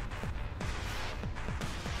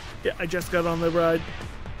 Yeah, I just got on the ride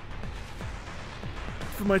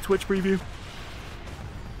for my Twitch preview.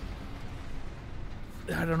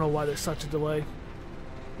 I don't know why there's such a delay.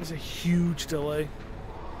 There's a huge delay.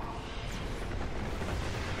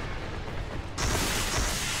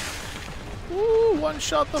 Ooh, one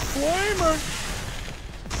shot the flamer.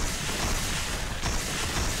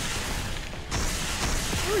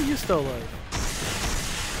 How are you still alive?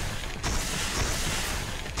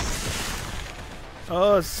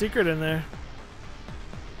 Oh, it's a secret in there.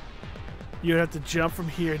 You'd have to jump from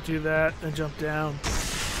here, do that, and jump down.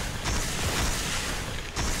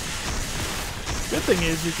 Good thing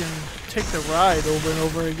is you can take the ride over and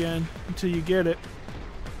over again until you get it.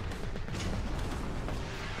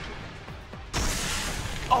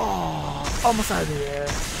 Oh, almost out of the air.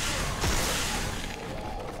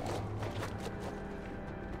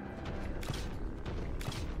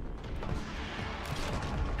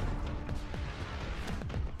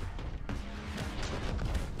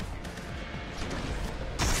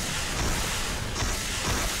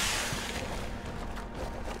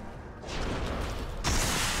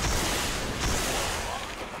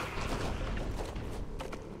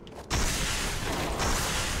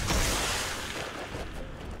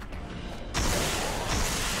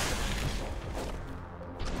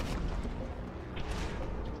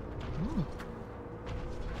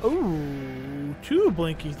 Ooh, two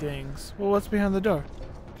blinky things. Well, what's behind the door?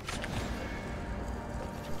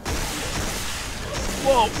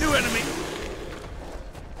 Whoa, new enemy!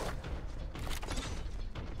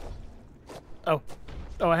 Oh.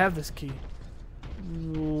 Oh, I have this key.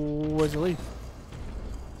 Where's it lead?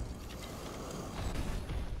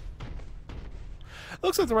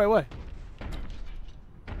 Looks like the right way.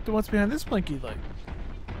 Then what's behind this blinky light?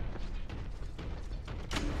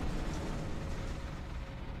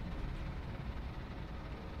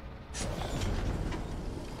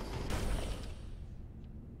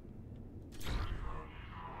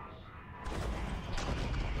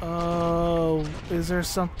 Oh, is there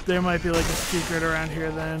some? There might be like a secret around here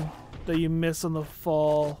then that you miss on the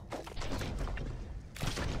fall.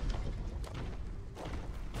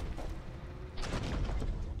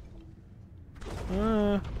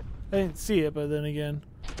 I didn't see it, but then again,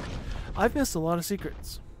 I've missed a lot of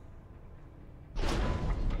secrets.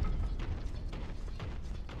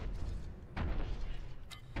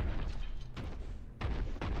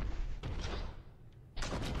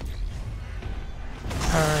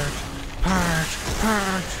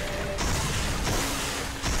 Purge.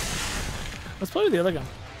 Let's play with the other gun.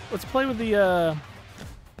 Let's play with the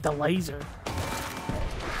laser.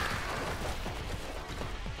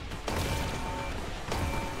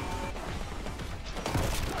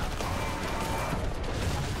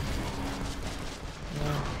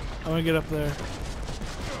 No, I want to get up there.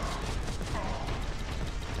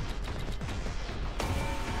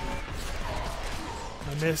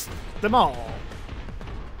 I missed them all.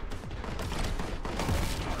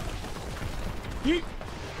 Yeet.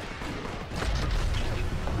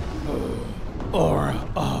 Aura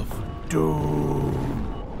of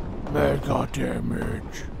Doom. Mega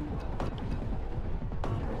damage.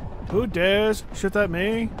 Who dares shoot at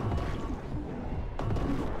me?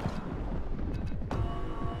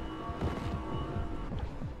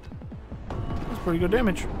 That's pretty good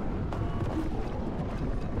damage.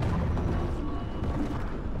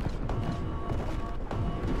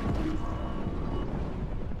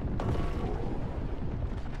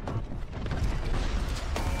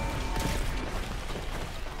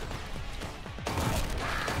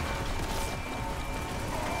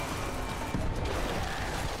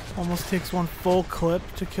 Almost takes one full clip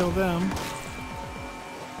to kill them.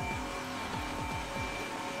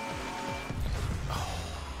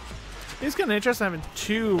 It's kind of interesting having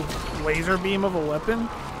two laser beam of a weapon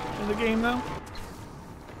in the game, though.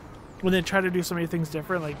 When they try to do so many things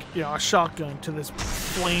different, like, you know, a shotgun to this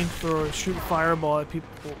flamethrower, shoot fireball at people,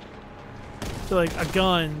 to like a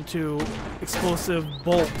gun to explosive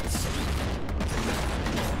bolts,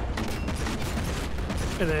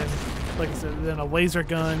 and then, like I said, then a laser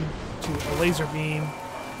gun to a laser beam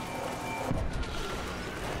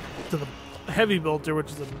to the heavy bolter,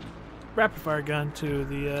 which is a rapid fire gun, to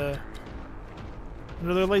the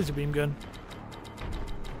another laser beam gun.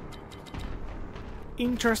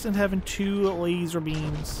 Interesting having two laser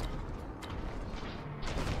beams.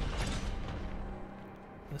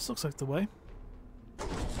 This looks like the way.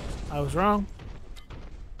 I was wrong.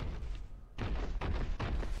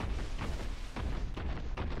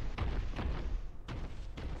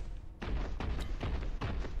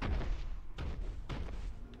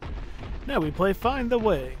 Now we play Find the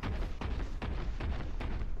Way.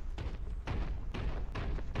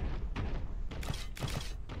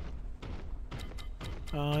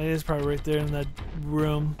 It is probably right there in that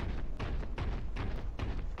room.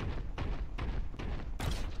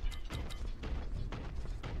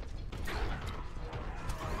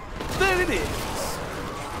 There it is!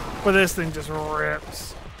 But this thing just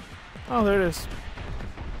rips. Oh, there it is.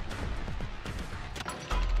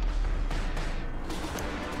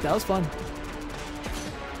 That was fun.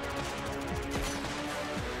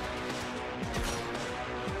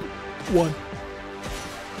 One.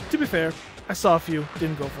 To be fair, I saw a few,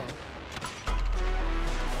 didn't go for them.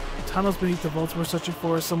 Tunnels beneath the vaults we're searching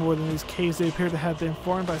for somewhere within these caves. They appear to have been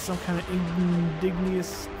formed by some kind of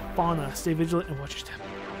igneous fauna. Stay vigilant and watch your step.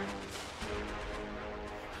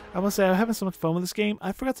 I must say, I'm having so much fun with this game.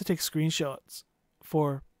 I forgot to take screenshots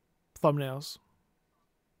for thumbnails.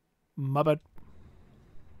 My bad.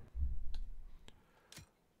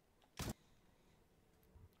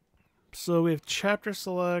 So we have chapter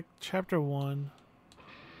select, chapter 1.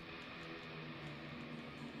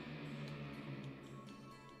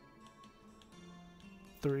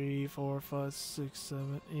 Three, 4, 5, 6,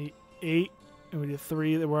 7, 8, 8, and we did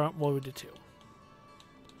 3. That were on. Well, we did 2.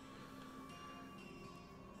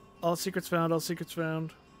 All secrets found. All secrets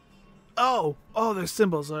found. Oh, there's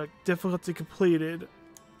symbols like difficulty completed,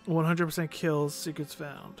 100% kills, secrets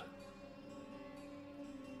found.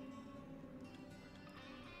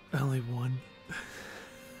 Only 1.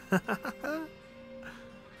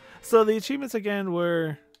 So the achievements again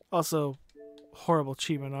were also horrible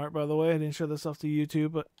achievement art, by the way. I didn't show this off to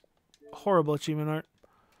YouTube, but horrible achievement art.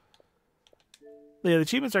 Yeah, the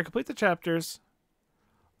achievements are complete the chapters,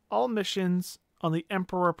 all missions on the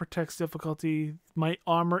Emperor Protects difficulty, my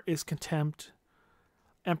armor is contempt,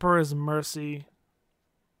 Emperor's mercy,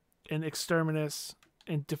 and exterminus,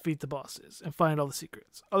 and defeat the bosses, and find all the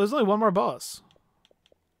secrets. Oh, there's only one more boss.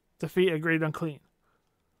 Defeat a great unclean.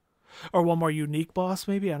 Or one more unique boss,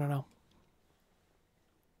 maybe? I don't know.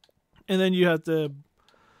 And then you have to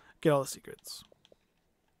get all the secrets,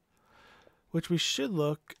 which we should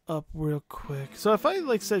look up real quick. So if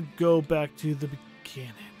I said go back to the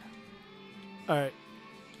beginning. Alright.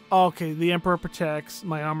 Okay, the Emperor Protects,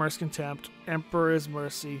 my armor is contempt, Emperor's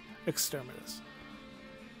mercy, exterminus.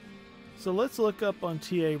 So let's look up on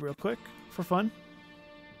TA real quick for fun.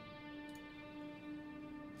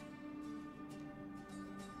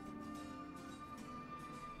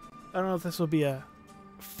 I don't know if this will be a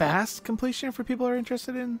fast completion for people who are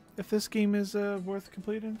interested in if this game is worth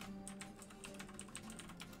completing.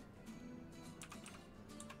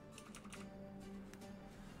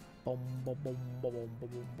 Boom, boom, boom, boom, boom,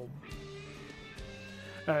 boom, boom.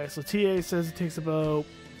 Alright, so TA says it takes about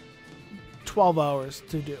 12 hours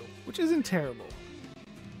to do, which isn't terrible.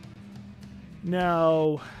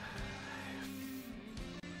 Now,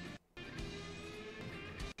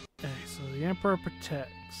 okay, so the Emperor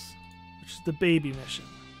Protects, which is the baby mission.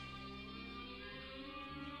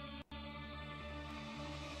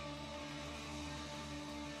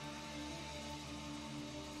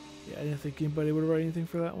 Yeah, I didn't think anybody would write anything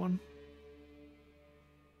for that one.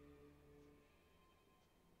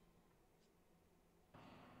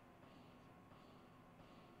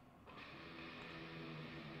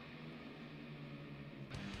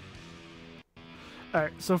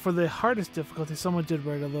 Alright, so for the hardest difficulty, someone did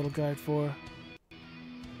write a little guide for.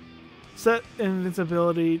 Set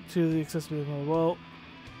invincibility to the accessibility mode. Well,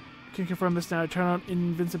 can confirm this now. I turn on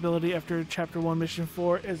invincibility after chapter 1 mission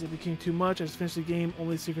 4 as it became too much. I just finished the game,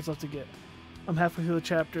 only secrets left to get. I'm halfway through the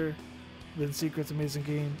chapter, then secrets, amazing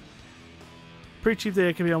game. Pretty cheap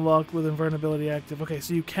data can be unlocked with invulnerability active. Okay,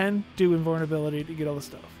 so you can do invulnerability to get all the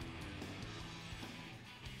stuff.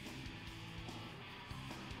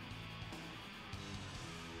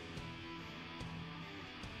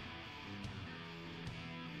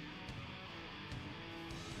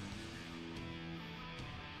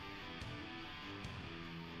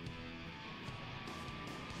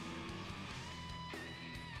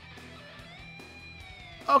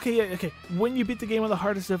 Okay, yeah, okay. When you beat the game on the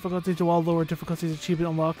hardest difficulty, do all lower difficulties achievement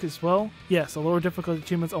unlock as well? Yes, the lower difficulty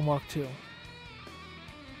achievements unlock too.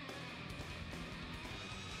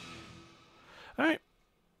 Alright.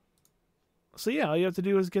 So yeah, all you have to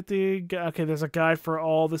do is get the... Okay, there's a guide for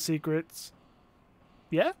all the secrets.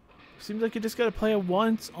 Yeah? Seems like you just gotta play it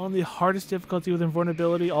once on the hardest difficulty with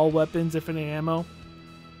invulnerability, all weapons, infinite ammo.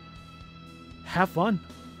 Have fun.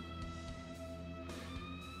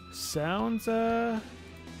 Sounds,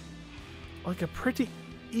 like a pretty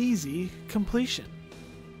easy completion.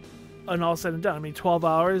 And all said and done, I mean, 12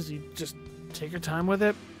 hours, you just take your time with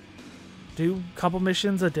it, do a couple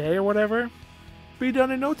missions a day or whatever, be done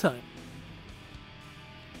in no time.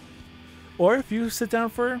 Or if you sit down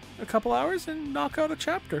for a couple hours and knock out a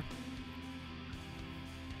chapter.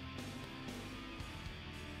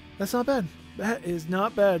 That's not bad. That is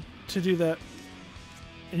not bad to do that.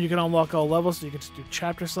 And you can unlock all levels, so you can just do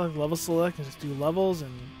chapter select, level select, and just do levels,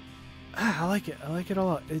 and I like it. I like it a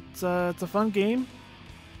lot. It's a fun game.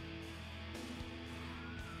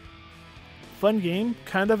 Fun game.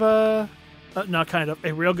 Kind of a... not kind of.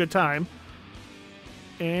 A real good time.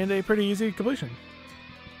 And a pretty easy completion.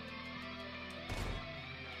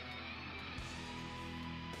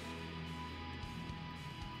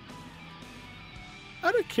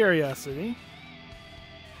 curiosity,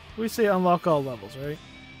 we say unlock all levels, right?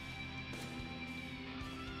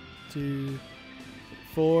 2,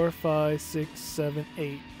 4, 5, 6, 7,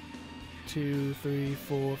 8. 2, 3,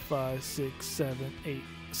 4, 5, 6, 7, 8.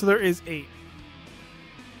 So there is 8.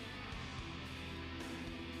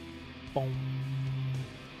 Boom.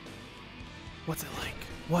 What's it like?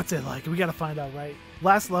 What's it like? We gotta find out, right?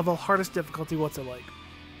 Last level, hardest difficulty. What's it like?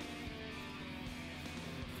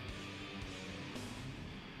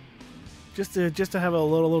 Just to have a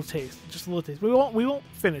little taste. Just a little taste. We won't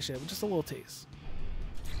finish it. But just a little taste.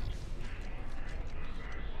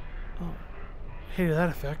 Oh, hated that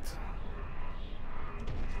effect.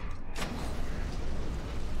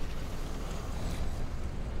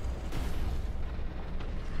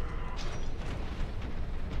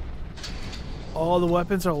 All the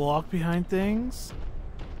weapons are locked behind things.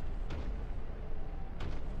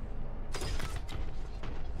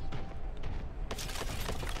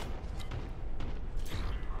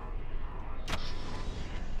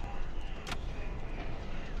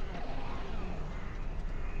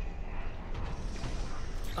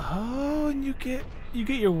 Oh, and you get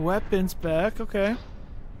your weapons back. Okay.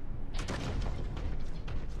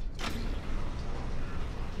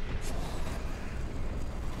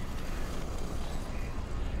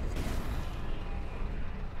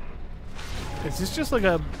 Is this just like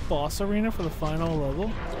a boss arena for the final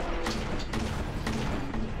level?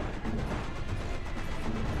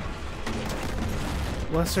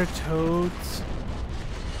 Lesser Toads.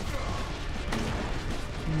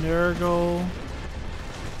 Nurgle.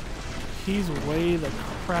 He's way the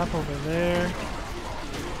crap over there.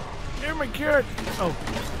 Here's my carrot! Oh,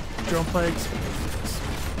 drone plagues.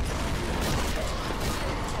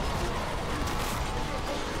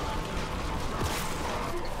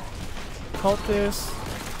 Cultist.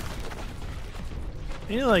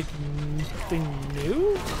 Any like thing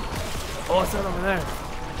new? Oh, what's that over there?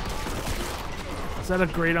 Is that a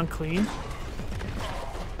great unclean?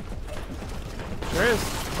 There is.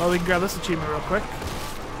 Oh, we can grab this achievement real quick.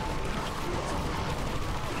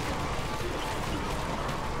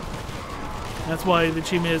 That's why the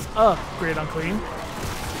achievement is a great unclean.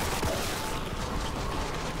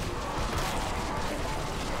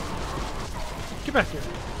 Get back here.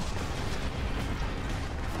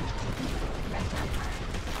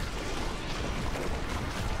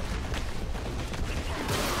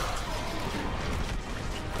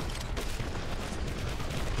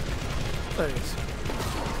 There it is.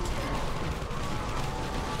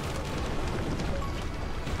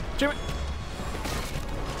 Jimmy!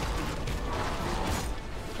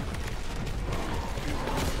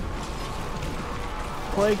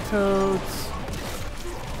 Plague Toads.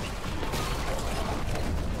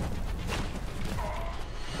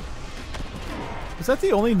 Was that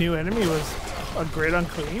the only new enemy? Was a great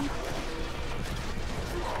unclean?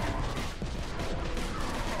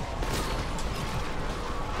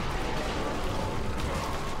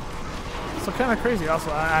 So kind of crazy.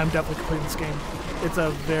 Also, I'm definitely completing this game. It's a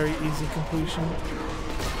very easy completion.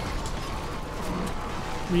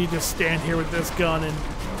 You just stand here with this gun and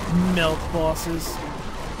melt bosses.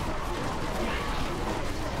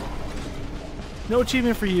 No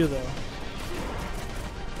achievement for you, though.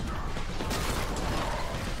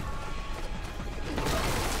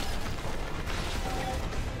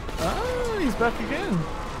 Ah, he's back again.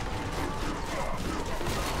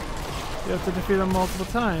 You have to defeat him multiple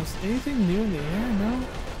times. Anything new in the air? No?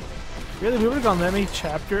 Really? We would have gone that many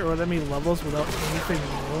chapters or that many levels without anything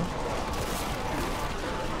new?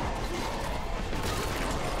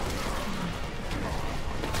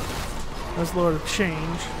 That's Lord of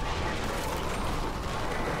Change.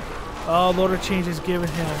 Oh, Lord of Change is giving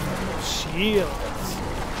him shields.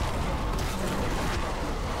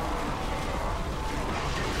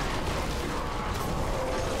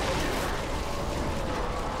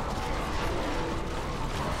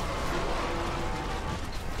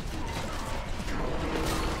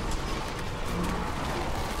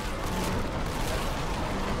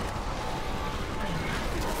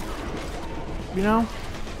 You know,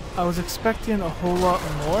 I was expecting a whole lot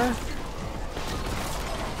more.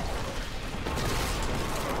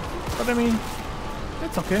 But I mean,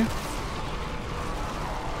 it's okay.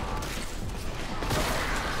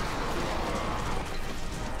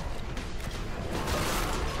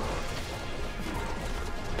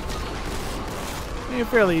 A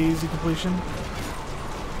fairly easy completion.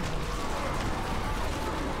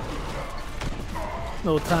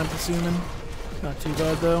 No time consuming. Not too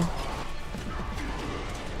bad though.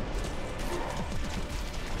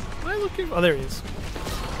 Am I looking? Oh, there he is.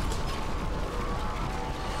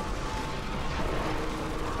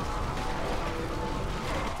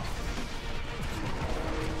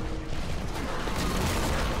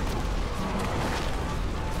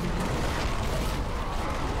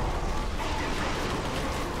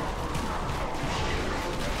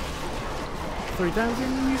 3 times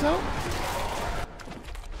in these out.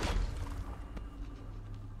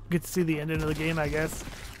 Get to see the ending of the game, I guess.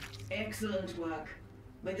 Excellent work.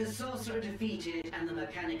 With the sorcerer defeated and the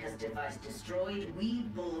Mechanicus device destroyed, we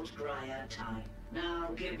bought Grya time. Now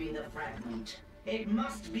give me the fragment. It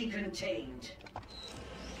must be contained.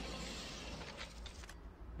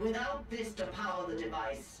 Without this to power the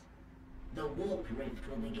device, the warp rift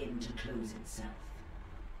will begin to close itself.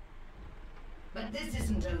 But this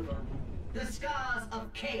isn't over. The scars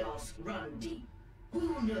of chaos run deep.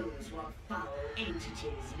 Who knows what foul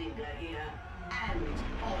entities linger here and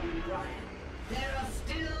on Grya. There are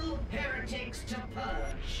still heretics to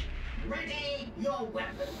purge. Ready your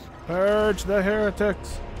weapon. Purge the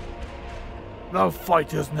heretics. The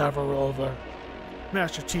fight is never over.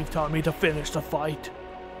 Master Chief taught me to finish the fight.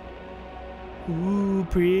 Ooh,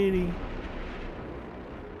 pretty.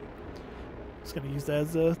 Just gonna use that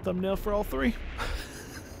as a thumbnail for all 3.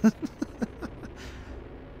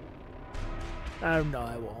 No,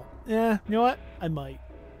 I won't. Yeah, you know what? I might.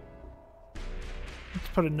 Let's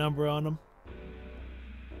put a number on them.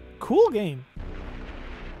 Cool game.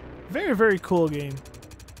 Very, very cool game.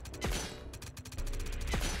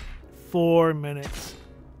 4 minutes.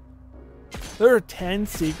 There are 10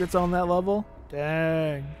 secrets on that level?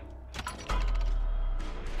 Dang.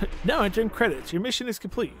 Now entering credits. Your mission is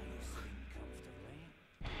complete.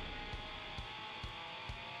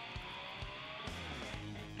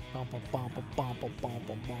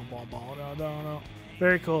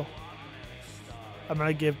 Very cool. I'm going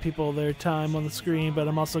to give people their time on the screen, but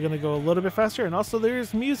I'm also going to go a little bit faster. And also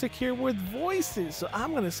there's music here with voices, so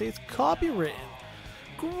I'm going to say it's copywritten.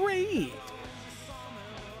 Great.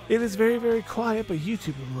 It is very, very quiet, but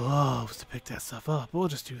YouTube loves to pick that stuff up. We'll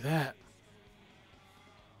just do that.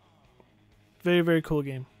 Very, very cool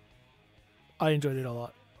game. I enjoyed it a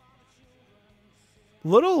lot.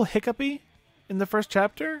 Little hiccupy in the first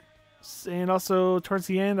chapter, and also towards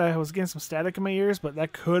the end I was getting some static in my ears, but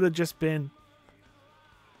that could have just been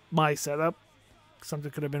my setup. Something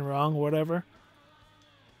could have been wrong or whatever.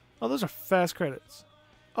 Oh, those are fast credits.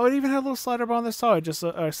 Oh, it even had a little slider bar on the side.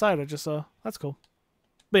 I just saw. That's cool.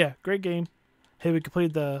 But yeah, great game. Hey, we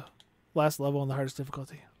completed the last level on the hardest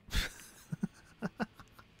difficulty.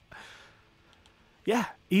 Yeah,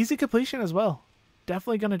 easy completion as well.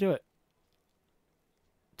 Definitely gonna do it.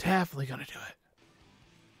 Definitely gonna do it.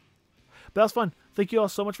 But that was fun. Thank you all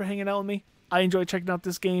so much for hanging out with me. I enjoyed checking out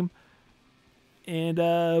this game. And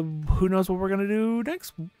who knows what we're gonna do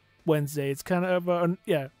next Wednesday? It's kind of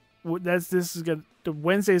yeah. This is gonna. The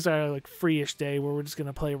Wednesdays are like free-ish day where we're just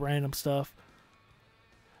gonna play random stuff.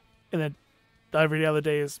 And then every other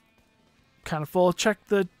day is kind of full. Check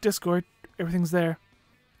the Discord. Everything's there.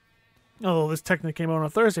 Although this technically came out on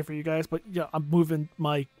a Thursday for you guys, but yeah, I'm moving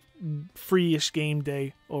my free-ish game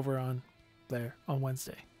day over on there on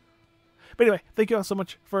Wednesday. But anyway, thank you all so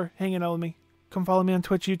much for hanging out with me. Come follow me on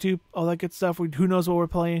Twitch, YouTube, all that good stuff. Who knows what we're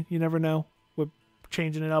playing? You never know. We're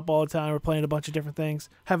changing it up all the time. We're playing a bunch of different things.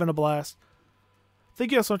 Having a blast.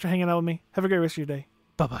 Thank you all so much for hanging out with me. Have a great rest of your day.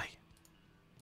 Bye-bye.